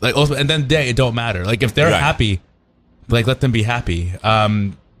with? Like, also, and then it don't matter. Like, if they're happy, like, let them be happy.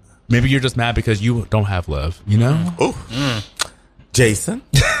 Maybe you're just mad because you don't have love, Oh, Jason.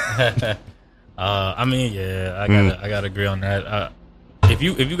 I mean, I gotta agree on that. If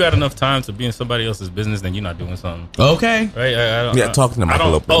you got enough time to be in somebody else's business, then you're not doing something. Okay. Right? I don't, talking to Michael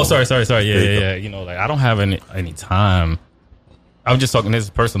Lopez. Oh, sorry. Yeah. Like, I don't have any time. I'm just talking, this is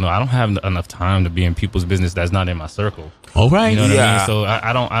personal. I don't have enough time to be in people's business that's not in my circle. All right. You know what I mean? So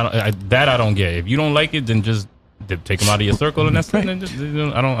I don't get it. If you don't like it, then just take them out of your circle, and that's it. And just,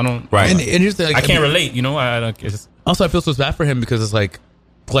 I don't. Right. And here's the, like, I can't relate. Also, I feel so bad for him because it's like,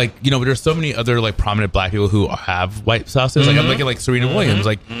 there's so many other, like, prominent black people who have white spouses. Like, I'm looking like Serena Williams.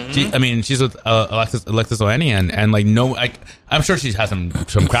 Like, she's with Alexis Ohanian, and like, I'm sure she has some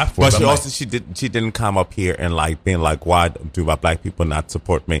crap for it. But she didn't come up here and, like, being like, why do my black people not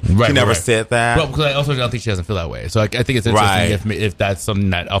support me? Right, she never said that. Well, because I also don't think she doesn't feel that way. So, like, I think it's interesting if that's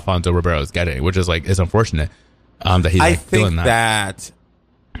something that Alfonso Ribeiro is getting, which is, like, it's unfortunate that he's feeling that.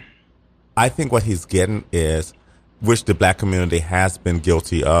 I think what he's getting is, which the black community has been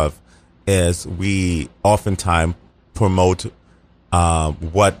guilty of, is we oftentimes promote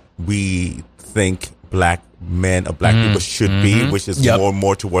what we think black men or black people should be, which is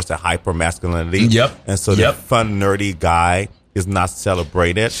more towards the hyper masculinity. Yep. And so the fun, nerdy guy is not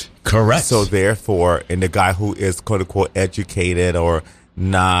celebrated. Correct. So therefore, and the guy who is quote unquote educated or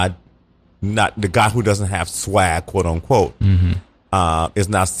not the guy who doesn't have swag, quote unquote, is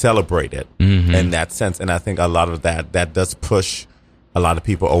not celebrated in that sense. And I think a lot of that does push a lot of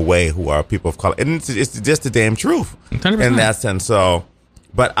people away who are people of color. And it's just the damn truth 100%. In that sense. So,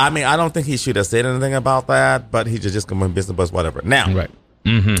 but I mean, I don't think he should have said anything about that, but he just come in business bus, whatever. Now,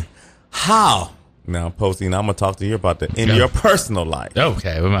 how? Now, Posty, I'm going to talk to you about that in your personal life.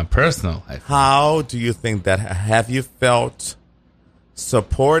 Okay, with my personal life. How do you think that, have you felt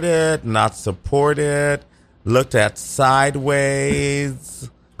supported, not supported, looked at sideways?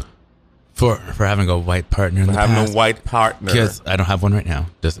 For having a white partner in the having past. a white partner. Because I don't have one right now.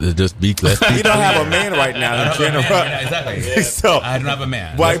 Just be let's be You don't have a man right now in general. Exactly. So I don't have a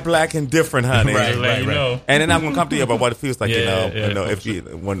man. white, black, and different, honey. Right. And then I'm gonna come to you about what it feels like. Yeah, if you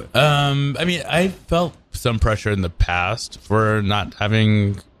when. I mean, I felt some pressure in the past for not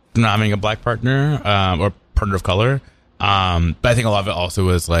having a black partner or partner of color. But I think a lot of it also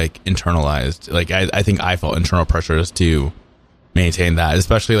was like internalized. Like I think I felt internal pressures to maintain that,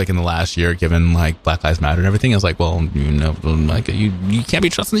 especially like in the last year, given like Black Lives Matter and everything. I was like, well, like you can't be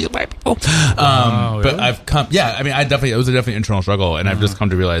trusting these white people. But I've come, I mean, it was a definitely internal struggle, and I've just come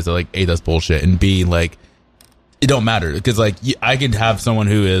to realize that like A, that's bullshit, and B, like it don't matter because like I could have someone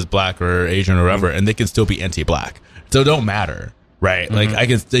who is black or Asian or whatever, and they can still be anti-black, so it don't matter, right? Like I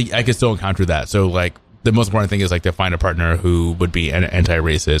can still encounter that. So like the most important thing is like to find a partner who would be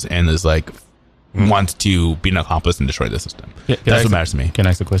anti-racist and is like wants to be an accomplice and destroy the system. That's what matters to me. Can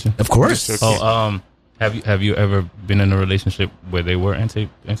I ask a question? Of course. Have you ever been in a relationship where they were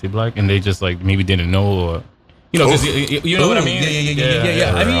anti-black and they just like maybe didn't know, or you know, 'cause you know what I mean?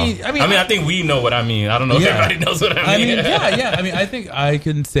 Yeah. I mean, I think we know what I mean. I don't know if everybody knows what I mean. I mean, I think I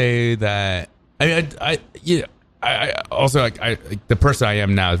can say that. I mean, I also like the person I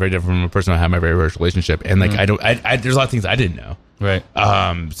am now is very different from the person I had in my very first relationship, and like there's a lot of things I didn't know. Right.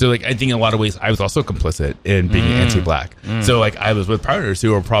 So like I think in a lot of ways I was also complicit in being anti-black. So like I was with partners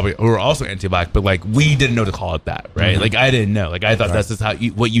who were also anti-black, but like we didn't know to call it that, right? Like I didn't know. Like I thought that's just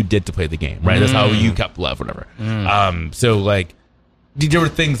what you did to play the game, right? That's how you kept love, whatever. So like there were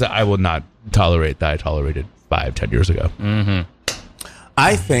things that I will not tolerate that I tolerated 5-10 years ago.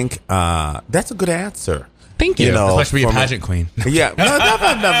 I think that's a good answer. Thank you. Especially be a pageant queen. Yeah, no,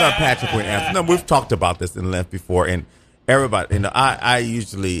 not pageant queen answer. No, we've talked about this in length before, and everybody, I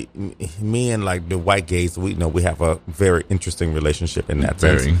usually, me and like the white gays, we have a very interesting relationship in that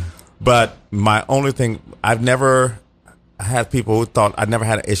sense. But my only thing, I've never had people who thought I never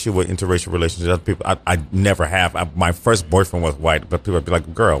had an issue with interracial relationships. People, I never have. My first boyfriend was white, but people would be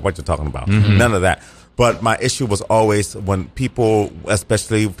like, "Girl, what you talking about?" None of that. But my issue was always when people,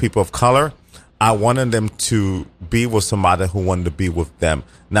 especially people of color, I wanted them to be with somebody who wanted to be with them,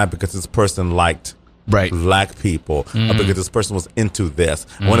 not because this person liked black people, or because this person was into this.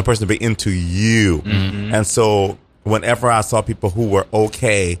 I wanted the person to be into you. And so whenever I saw people who were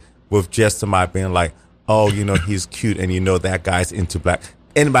okay with just somebody being like, oh, he's cute and that guy's into black.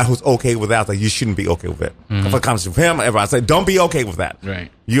 Anybody who's okay with that, like, you shouldn't be okay with it. If it comes from him, everybody say, don't be okay with that.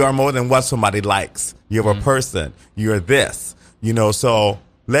 Right. You are more than what somebody likes. You're a person. You're this. So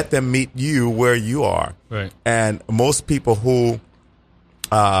let them meet you where you are. Right. And most people who,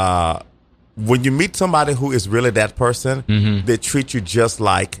 when you meet somebody who is really that person, they treat you just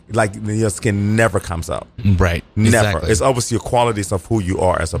like your skin never comes out. Right. Never. Exactly. It's obviously your qualities of who you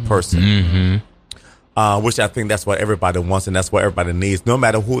are as a person. Which I think that's what everybody wants and that's what everybody needs, no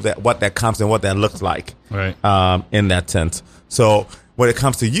matter what that comes and what that looks like. Right. In that sense. So when it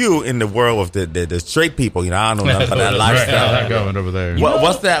comes to you in the world of the straight people, I don't know nothing about that lifestyle. Right. Going over there.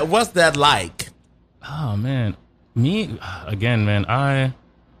 What's that like? Oh man, me again, man. I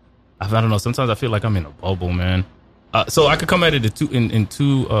don't know. Sometimes I feel like I'm in a bubble, man. So I could come at it in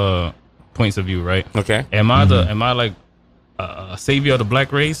two points of view, right? Okay. Am I like a savior of the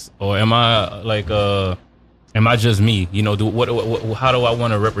black race, or am I like am I just me? How do I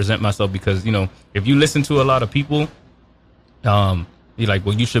want to represent myself? Because if you listen to a lot of people, you're like,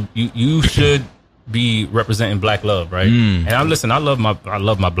 well, you should be representing black love, right? And I love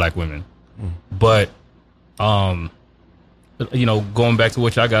my black women, but going back to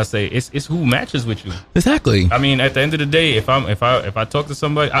what y'all gotta say, it's who matches with you. Exactly. I mean, at the end of the day, if I talk to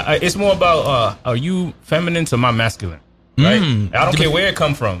somebody, it's more about are you feminine to my masculine, right? I don't care where it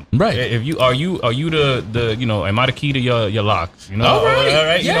come from, right? If you are you the am I the key to your locks? All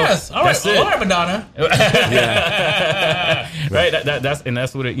right. Yes. All right. All right, Madonna. Right.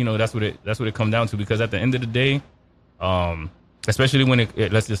 That's what it come down to, because at the end of the day, especially when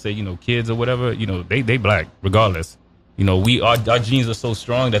let's just say kids or whatever, they black regardless. Our genes are so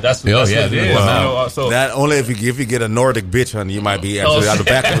strong that's what it is. Wow. So that only if you get a Nordic bitch, honey, you might be actually out the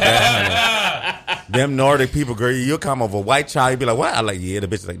back of that. Them Nordic people, girl, you'll come over a white child, you'll be like, what? I'm like, yeah, the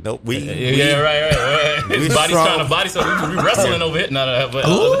bitch is like, nope, right. Body's trying to body, so we wrestling over it. But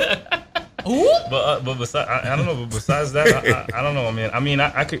besides, I don't know. But besides that, I don't know, man. I mean,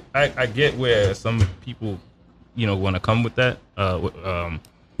 I get where some people, want to come with that.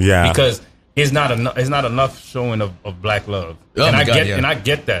 Because it's not enough showing of black love, and I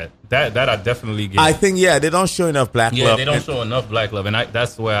get that. That I definitely get. I think they don't show enough black love. Yeah, they don't show enough black love, and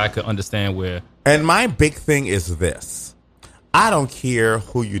that's where I could understand where. And my big thing is this: I don't care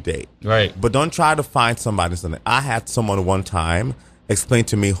who you date. Right. But don't try to find somebody. I had someone one time explain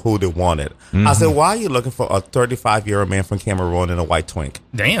to me who they wanted. I said, why are you looking for a 35-year-old man from Cameroon in a white twink?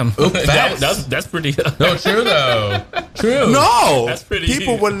 Damn. That's pretty. No, true though. True. No. That's pretty.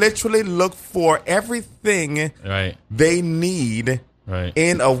 People would literally look for everything Right. they need Right.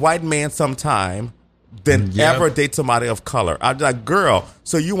 in a white man sometime than ever date somebody of color. I'm like, girl,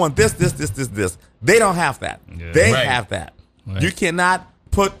 so you want this. They don't have that. Yeah. They Right. have that. Right. You cannot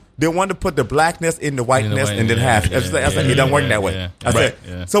put, they want to put the blackness in the whiteness and then have it. I said, it don't work that way. I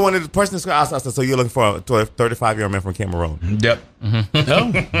said, so when the person described, I said, so you're looking for a 35-year-old man from Cameroon. Yep.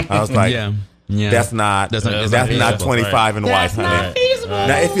 No. I was like, Yeah. that's not feasible. 25 and white, honey. feasible.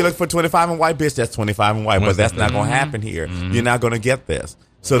 Now, if you look for 25 and white, bitch, that's 25 and white, but that's not going to happen here. You're not going to get this.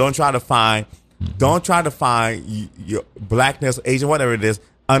 So don't try to find your blackness, Asian, whatever it is.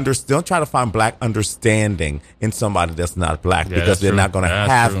 Don't try to find black understanding in somebody that's not black because they're not going to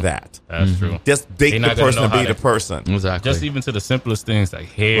have that. That's true. Just date the person and be the person. Exactly. Just even to the simplest things like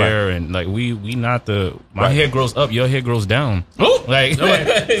hair and like we not the my hair grows up, your hair grows down. Oh, like right?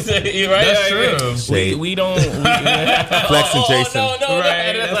 That's true. We don't Flexing Jason. No,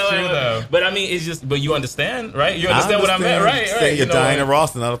 Right, that's true, though. But I mean, it's just. But you understand, right? You understand what I meant, right? Say you're You know, Diana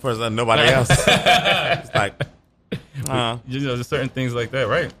Ross, another person, nobody else. It's like, there's certain things like that,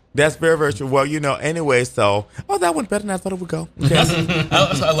 right? that's very, very true. Well, anyway, so, that went better than I thought it would go. Okay.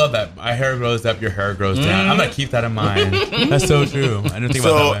 I love that. My hair grows up, your hair grows down. I'm going to keep that in mind. That's so true. I didn't think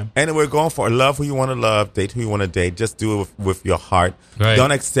about that way. Anyway, going for love who you want to love, date who you want to date. Just do it with your heart. Right.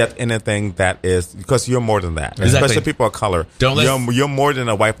 Don't accept anything that is, because you're more than that. Exactly. Especially people of color. You're more than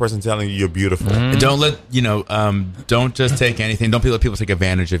a white person telling you you're beautiful. Don't let, don't just take anything. Don't let people take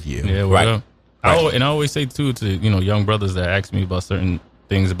advantage of you. Yeah, Right. I always say too to young brothers that ask me about certain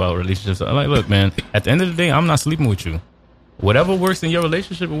things about relationships. I'm like, look, man. At the end of the day, I'm not sleeping with you. Whatever works in your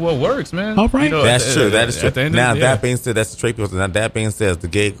relationship is what works, man. All right. That's true. That is true. Now, that that being said, that's the straight people. Now, that being said, the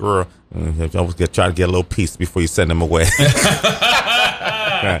gay girl, always try to get a little piece before you send them away.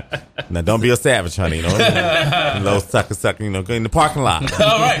 Right. Now, don't be a savage, honey. A little sucker, go in the parking lot.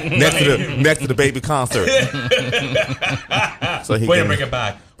 All right. Next to the baby concert. So he Way to can bring it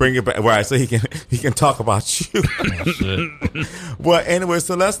back. bring it back, right? So he can talk about you. Well, anyway,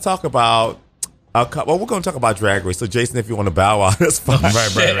 so let's talk about. We're going to talk about Drag Race. So, Jason, if you want to bow out, that's fine.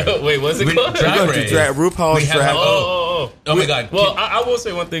 Right. Wait, what's it called? Drag Race. RuPaul's Drag. Oh my God. Well, I will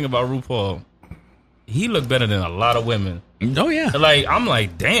say one thing about RuPaul. He looked better than a lot of women. Oh, yeah. Like, I'm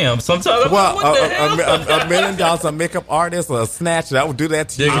like, damn. Sometimes I'm Well, like, what the hell? $1 million, a makeup artist, or a snatcher, that would do that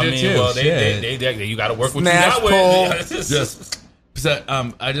to you. I do mean, too. well, Shit. you got to work with Snatch you pole. got with. So,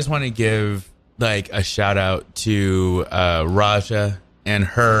 I just want to give a shout out to Raja and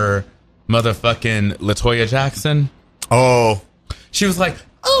her motherfucking LaToya Jackson. Oh. She was like,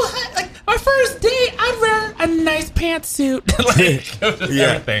 our first date, I'd wear a nice pantsuit.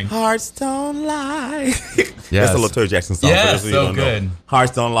 Yeah. Hearts don't lie. Yes. That's a LaToya Jackson song. Yeah, for those of you so who don't know. good.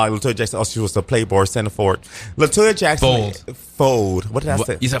 Hearts don't lie. LaToya Jackson. Oh, she was a Playboy centerfold. LaToya Jackson. Fold. What did I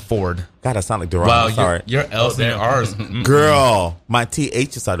say? You said Ford. God, I sound like Duran. Wow, Sorry. your L's and your R's. Girl, my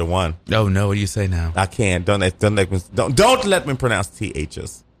THs are the one. Oh, no. What do you say now? I can't. Don't let me pronounce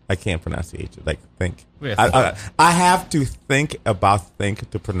THs. I can't pronounce THs. Like, think. I have to think about think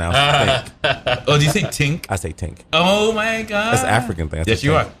to pronounce think. Oh, do you say tink? I say tink. Oh, my God. That's an African thing. Yes,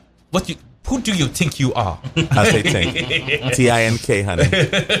 you are. Who do you think you are? I say tink. T-I-N-K, honey.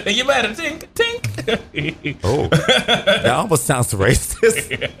 You better tink. Oh, that almost sounds racist.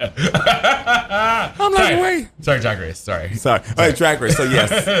 I'm like, wait. Sorry, Drag Race. Sorry. All right, Drag Race. So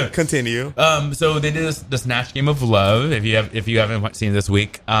yes, continue. So they did the Snatch Game of Love. If you haven't seen it this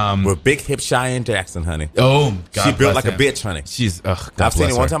week, With big hip Cheyenne Jackson, honey. oh, God She built bless like a him. bitch, honey. She's God I've seen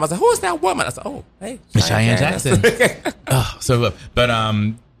bless it one her. time. I said, "Who is that woman?" I said, "Oh, hey, Cheyenne Jackson.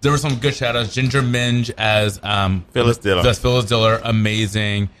 There were some good shout outs. Ginger Minge as Phyllis Diller. That's Phyllis Diller,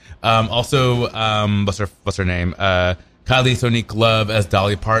 amazing. Also, what's her name? Kylie Sonique Love as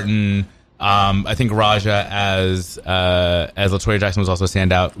Dolly Parton. I think Raja as LaToya Jackson was also a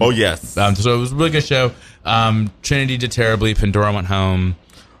standout. Oh yes. So it was a really good show. Trinity did terribly. Pandora went home.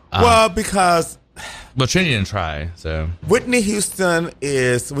 Well, because But Trinity didn't try. So Whitney Houston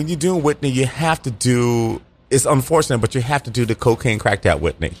is, when you're doing Whitney, you have to do. It's unfortunate, but you have to do the cocaine cracked out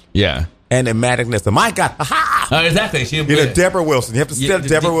Whitney. yeah. And the manicness. My God. Aha! Exactly. She Deborah Wilson. You have to step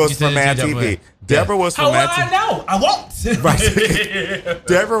Deborah Wilson from Mad TV. Deborah Wilson from Mad TV. know? I won't. Right.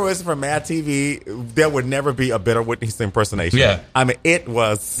 Deborah Wilson from Mad TV. There would never be a better Whitney Houston impersonation. Yeah. I mean, it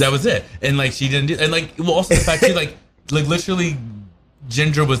was. That was it. And she didn't do, and also the fact she literally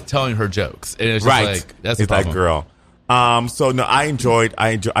Ginger was telling her jokes. And it's just Right. that's the it's like, problem. girl. So no, I enjoyed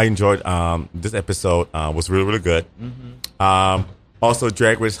this episode. Was really, really good. Also,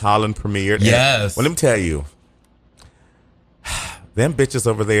 Drag Race Holland premiered. Yes. Well, let me tell you, them bitches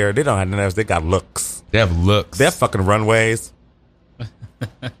over there, they don't have nerves. They got looks. They have looks. They're fucking runways.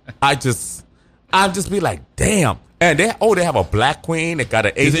 I just be like, damn. And they have a black queen. They got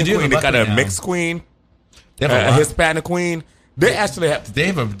an Asian queen. They got a mixed queen. They have a Hispanic queen. They actually have. They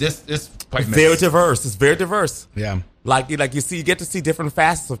have this quite very diverse. It's very diverse. Yeah. Like you get to see different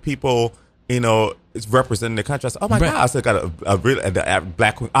facets of people. It's representing the country. I said, oh my God! So got a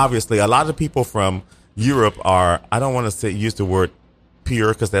black queen. Obviously, a lot of people from Europe are. I don't want to use the word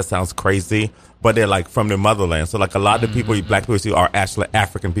pure because that sounds crazy, but they're like from the motherland. So like a lot of people, black people see are actually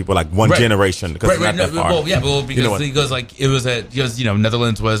African people, like one generation. Because it's not that far. Well, because he goes like it was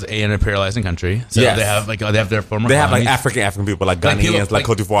Netherlands was an imperializing country, so they have they have their former. They have colonies. like African people, like Ghanaians, like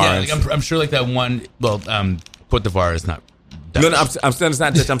Cote d'Ivoire. Yeah, I'm sure like that one. Well, Cote d'Ivoire is not. No, I'm saying it's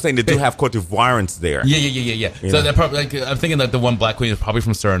not just. I'm saying they do have Cote d'Ivoireans there. Yeah. So that probably I'm thinking that the one black queen is probably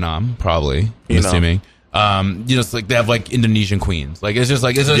from Suriname, probably. I'm assuming. It's like they have like Indonesian queens. Like it's just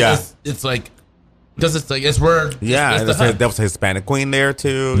like it's like because it's like it's where there was a Hispanic queen there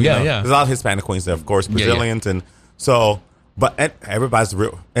too. There's a lot of Hispanic queens there, of course, Brazilians and so. But everybody's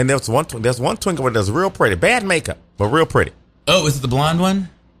real. And there's one twinkle that's real pretty, bad makeup, but real pretty. Oh, is it the blonde one?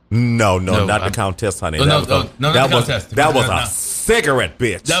 No, not the Countess, honey. That was a cigarette,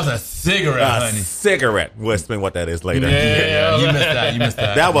 bitch. That was a cigarette, honey. Cigarette. We'll explain what that is later. Yeah. You missed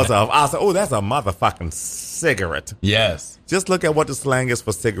that. I was that's a motherfucking cigarette. Yes. Just look at what the slang is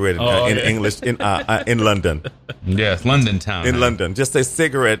for cigarette in English in London. Yes, London town. In London. Just say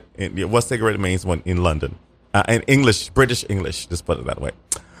cigarette. What cigarette means when in London. In English, British English. Just put it that way.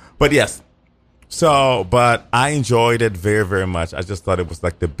 But yes. So, but I enjoyed it very, very much. I just thought it was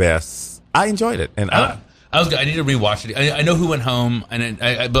like the best. I enjoyed it, and I need to rewatch it. I know who went home, and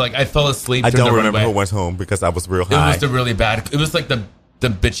but I fell asleep. I don't remember who went home because I was real high. It was the really bad. It was like the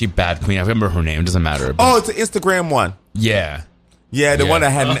bitchy bad queen. I remember her name. It doesn't matter. Oh, it's an Instagram one. Yeah, the one that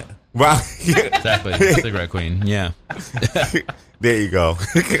had. Well, exactly, cigarette queen. Yeah, there you go.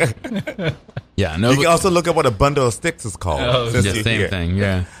 Yeah, no. You can also look at what a bundle of sticks is called. Oh, same thing.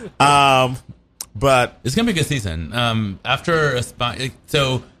 Yeah. But it's gonna be a good season. After España,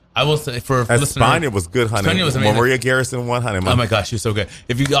 so I will say for España was good, honey. España was amazing. Maria Garrison won, honey. Oh my gosh, she's so good.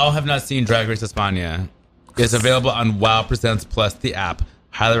 If you all have not seen Drag Race España, it's available on Wow Presents Plus, the app.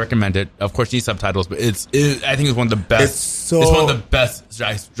 Highly recommend it. Of course, you need subtitles, but I think it's one of the best. It's one of the best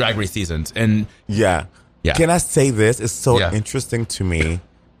Drag Race seasons. And yeah. Can I say this? It's so interesting to me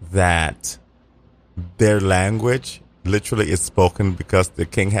that their language literally is spoken because the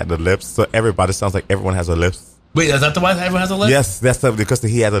king had the lips, so everybody sounds like everyone has a lips. Wait, is that the why everyone has a lips? Yes, that's because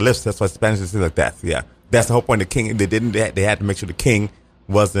he had the lips. That's why Spanish is like that. Yeah, that's the whole point. The king, they had to make sure the king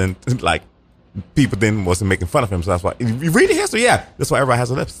wasn't like people then wasn't making fun of him. So that's why you read the history. Yeah, that's why everybody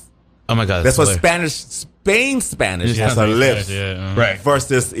has a lips. Oh my God, that's why Spain Spanish has a lips, right?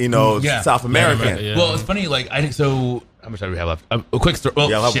 Versus South American. Right. Well, it's funny. Like how much time do we have left? A quick story.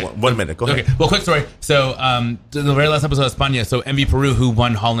 Well, I'll have 1 minute. Go ahead. Okay. Well, quick story. So, the very last episode of España. So, Envy Peru, who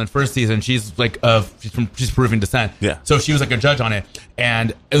won Holland first season, she's like she's Peruvian descent. Yeah. So she was like a judge on it,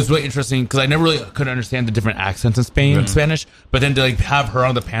 and it was really interesting because I never really could understand the different accents in Spanish. But then to like have her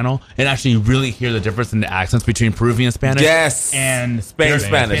on the panel and actually really hear the difference in the accents between Peruvian Spanish, and Spain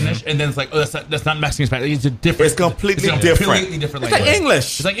Spanish, and then it's like, oh, that's not Mexican Spanish. It's a different. It's completely different. It's like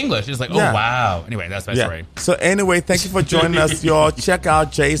English. It's like English. It's like, oh wow. Anyway, that's my story. So anyway, thank you for joining us, y'all. Check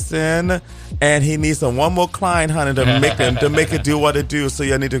out Jason, and he needs one more client, honey, to make it do what it do. So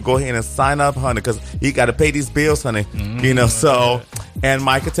you need to go ahead and sign up, honey, because he got to pay these bills, honey. So and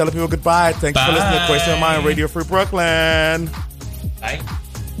Micah, tell the people goodbye. Thank you for listening to Question of Mind, Radio Free Brooklyn. Bye.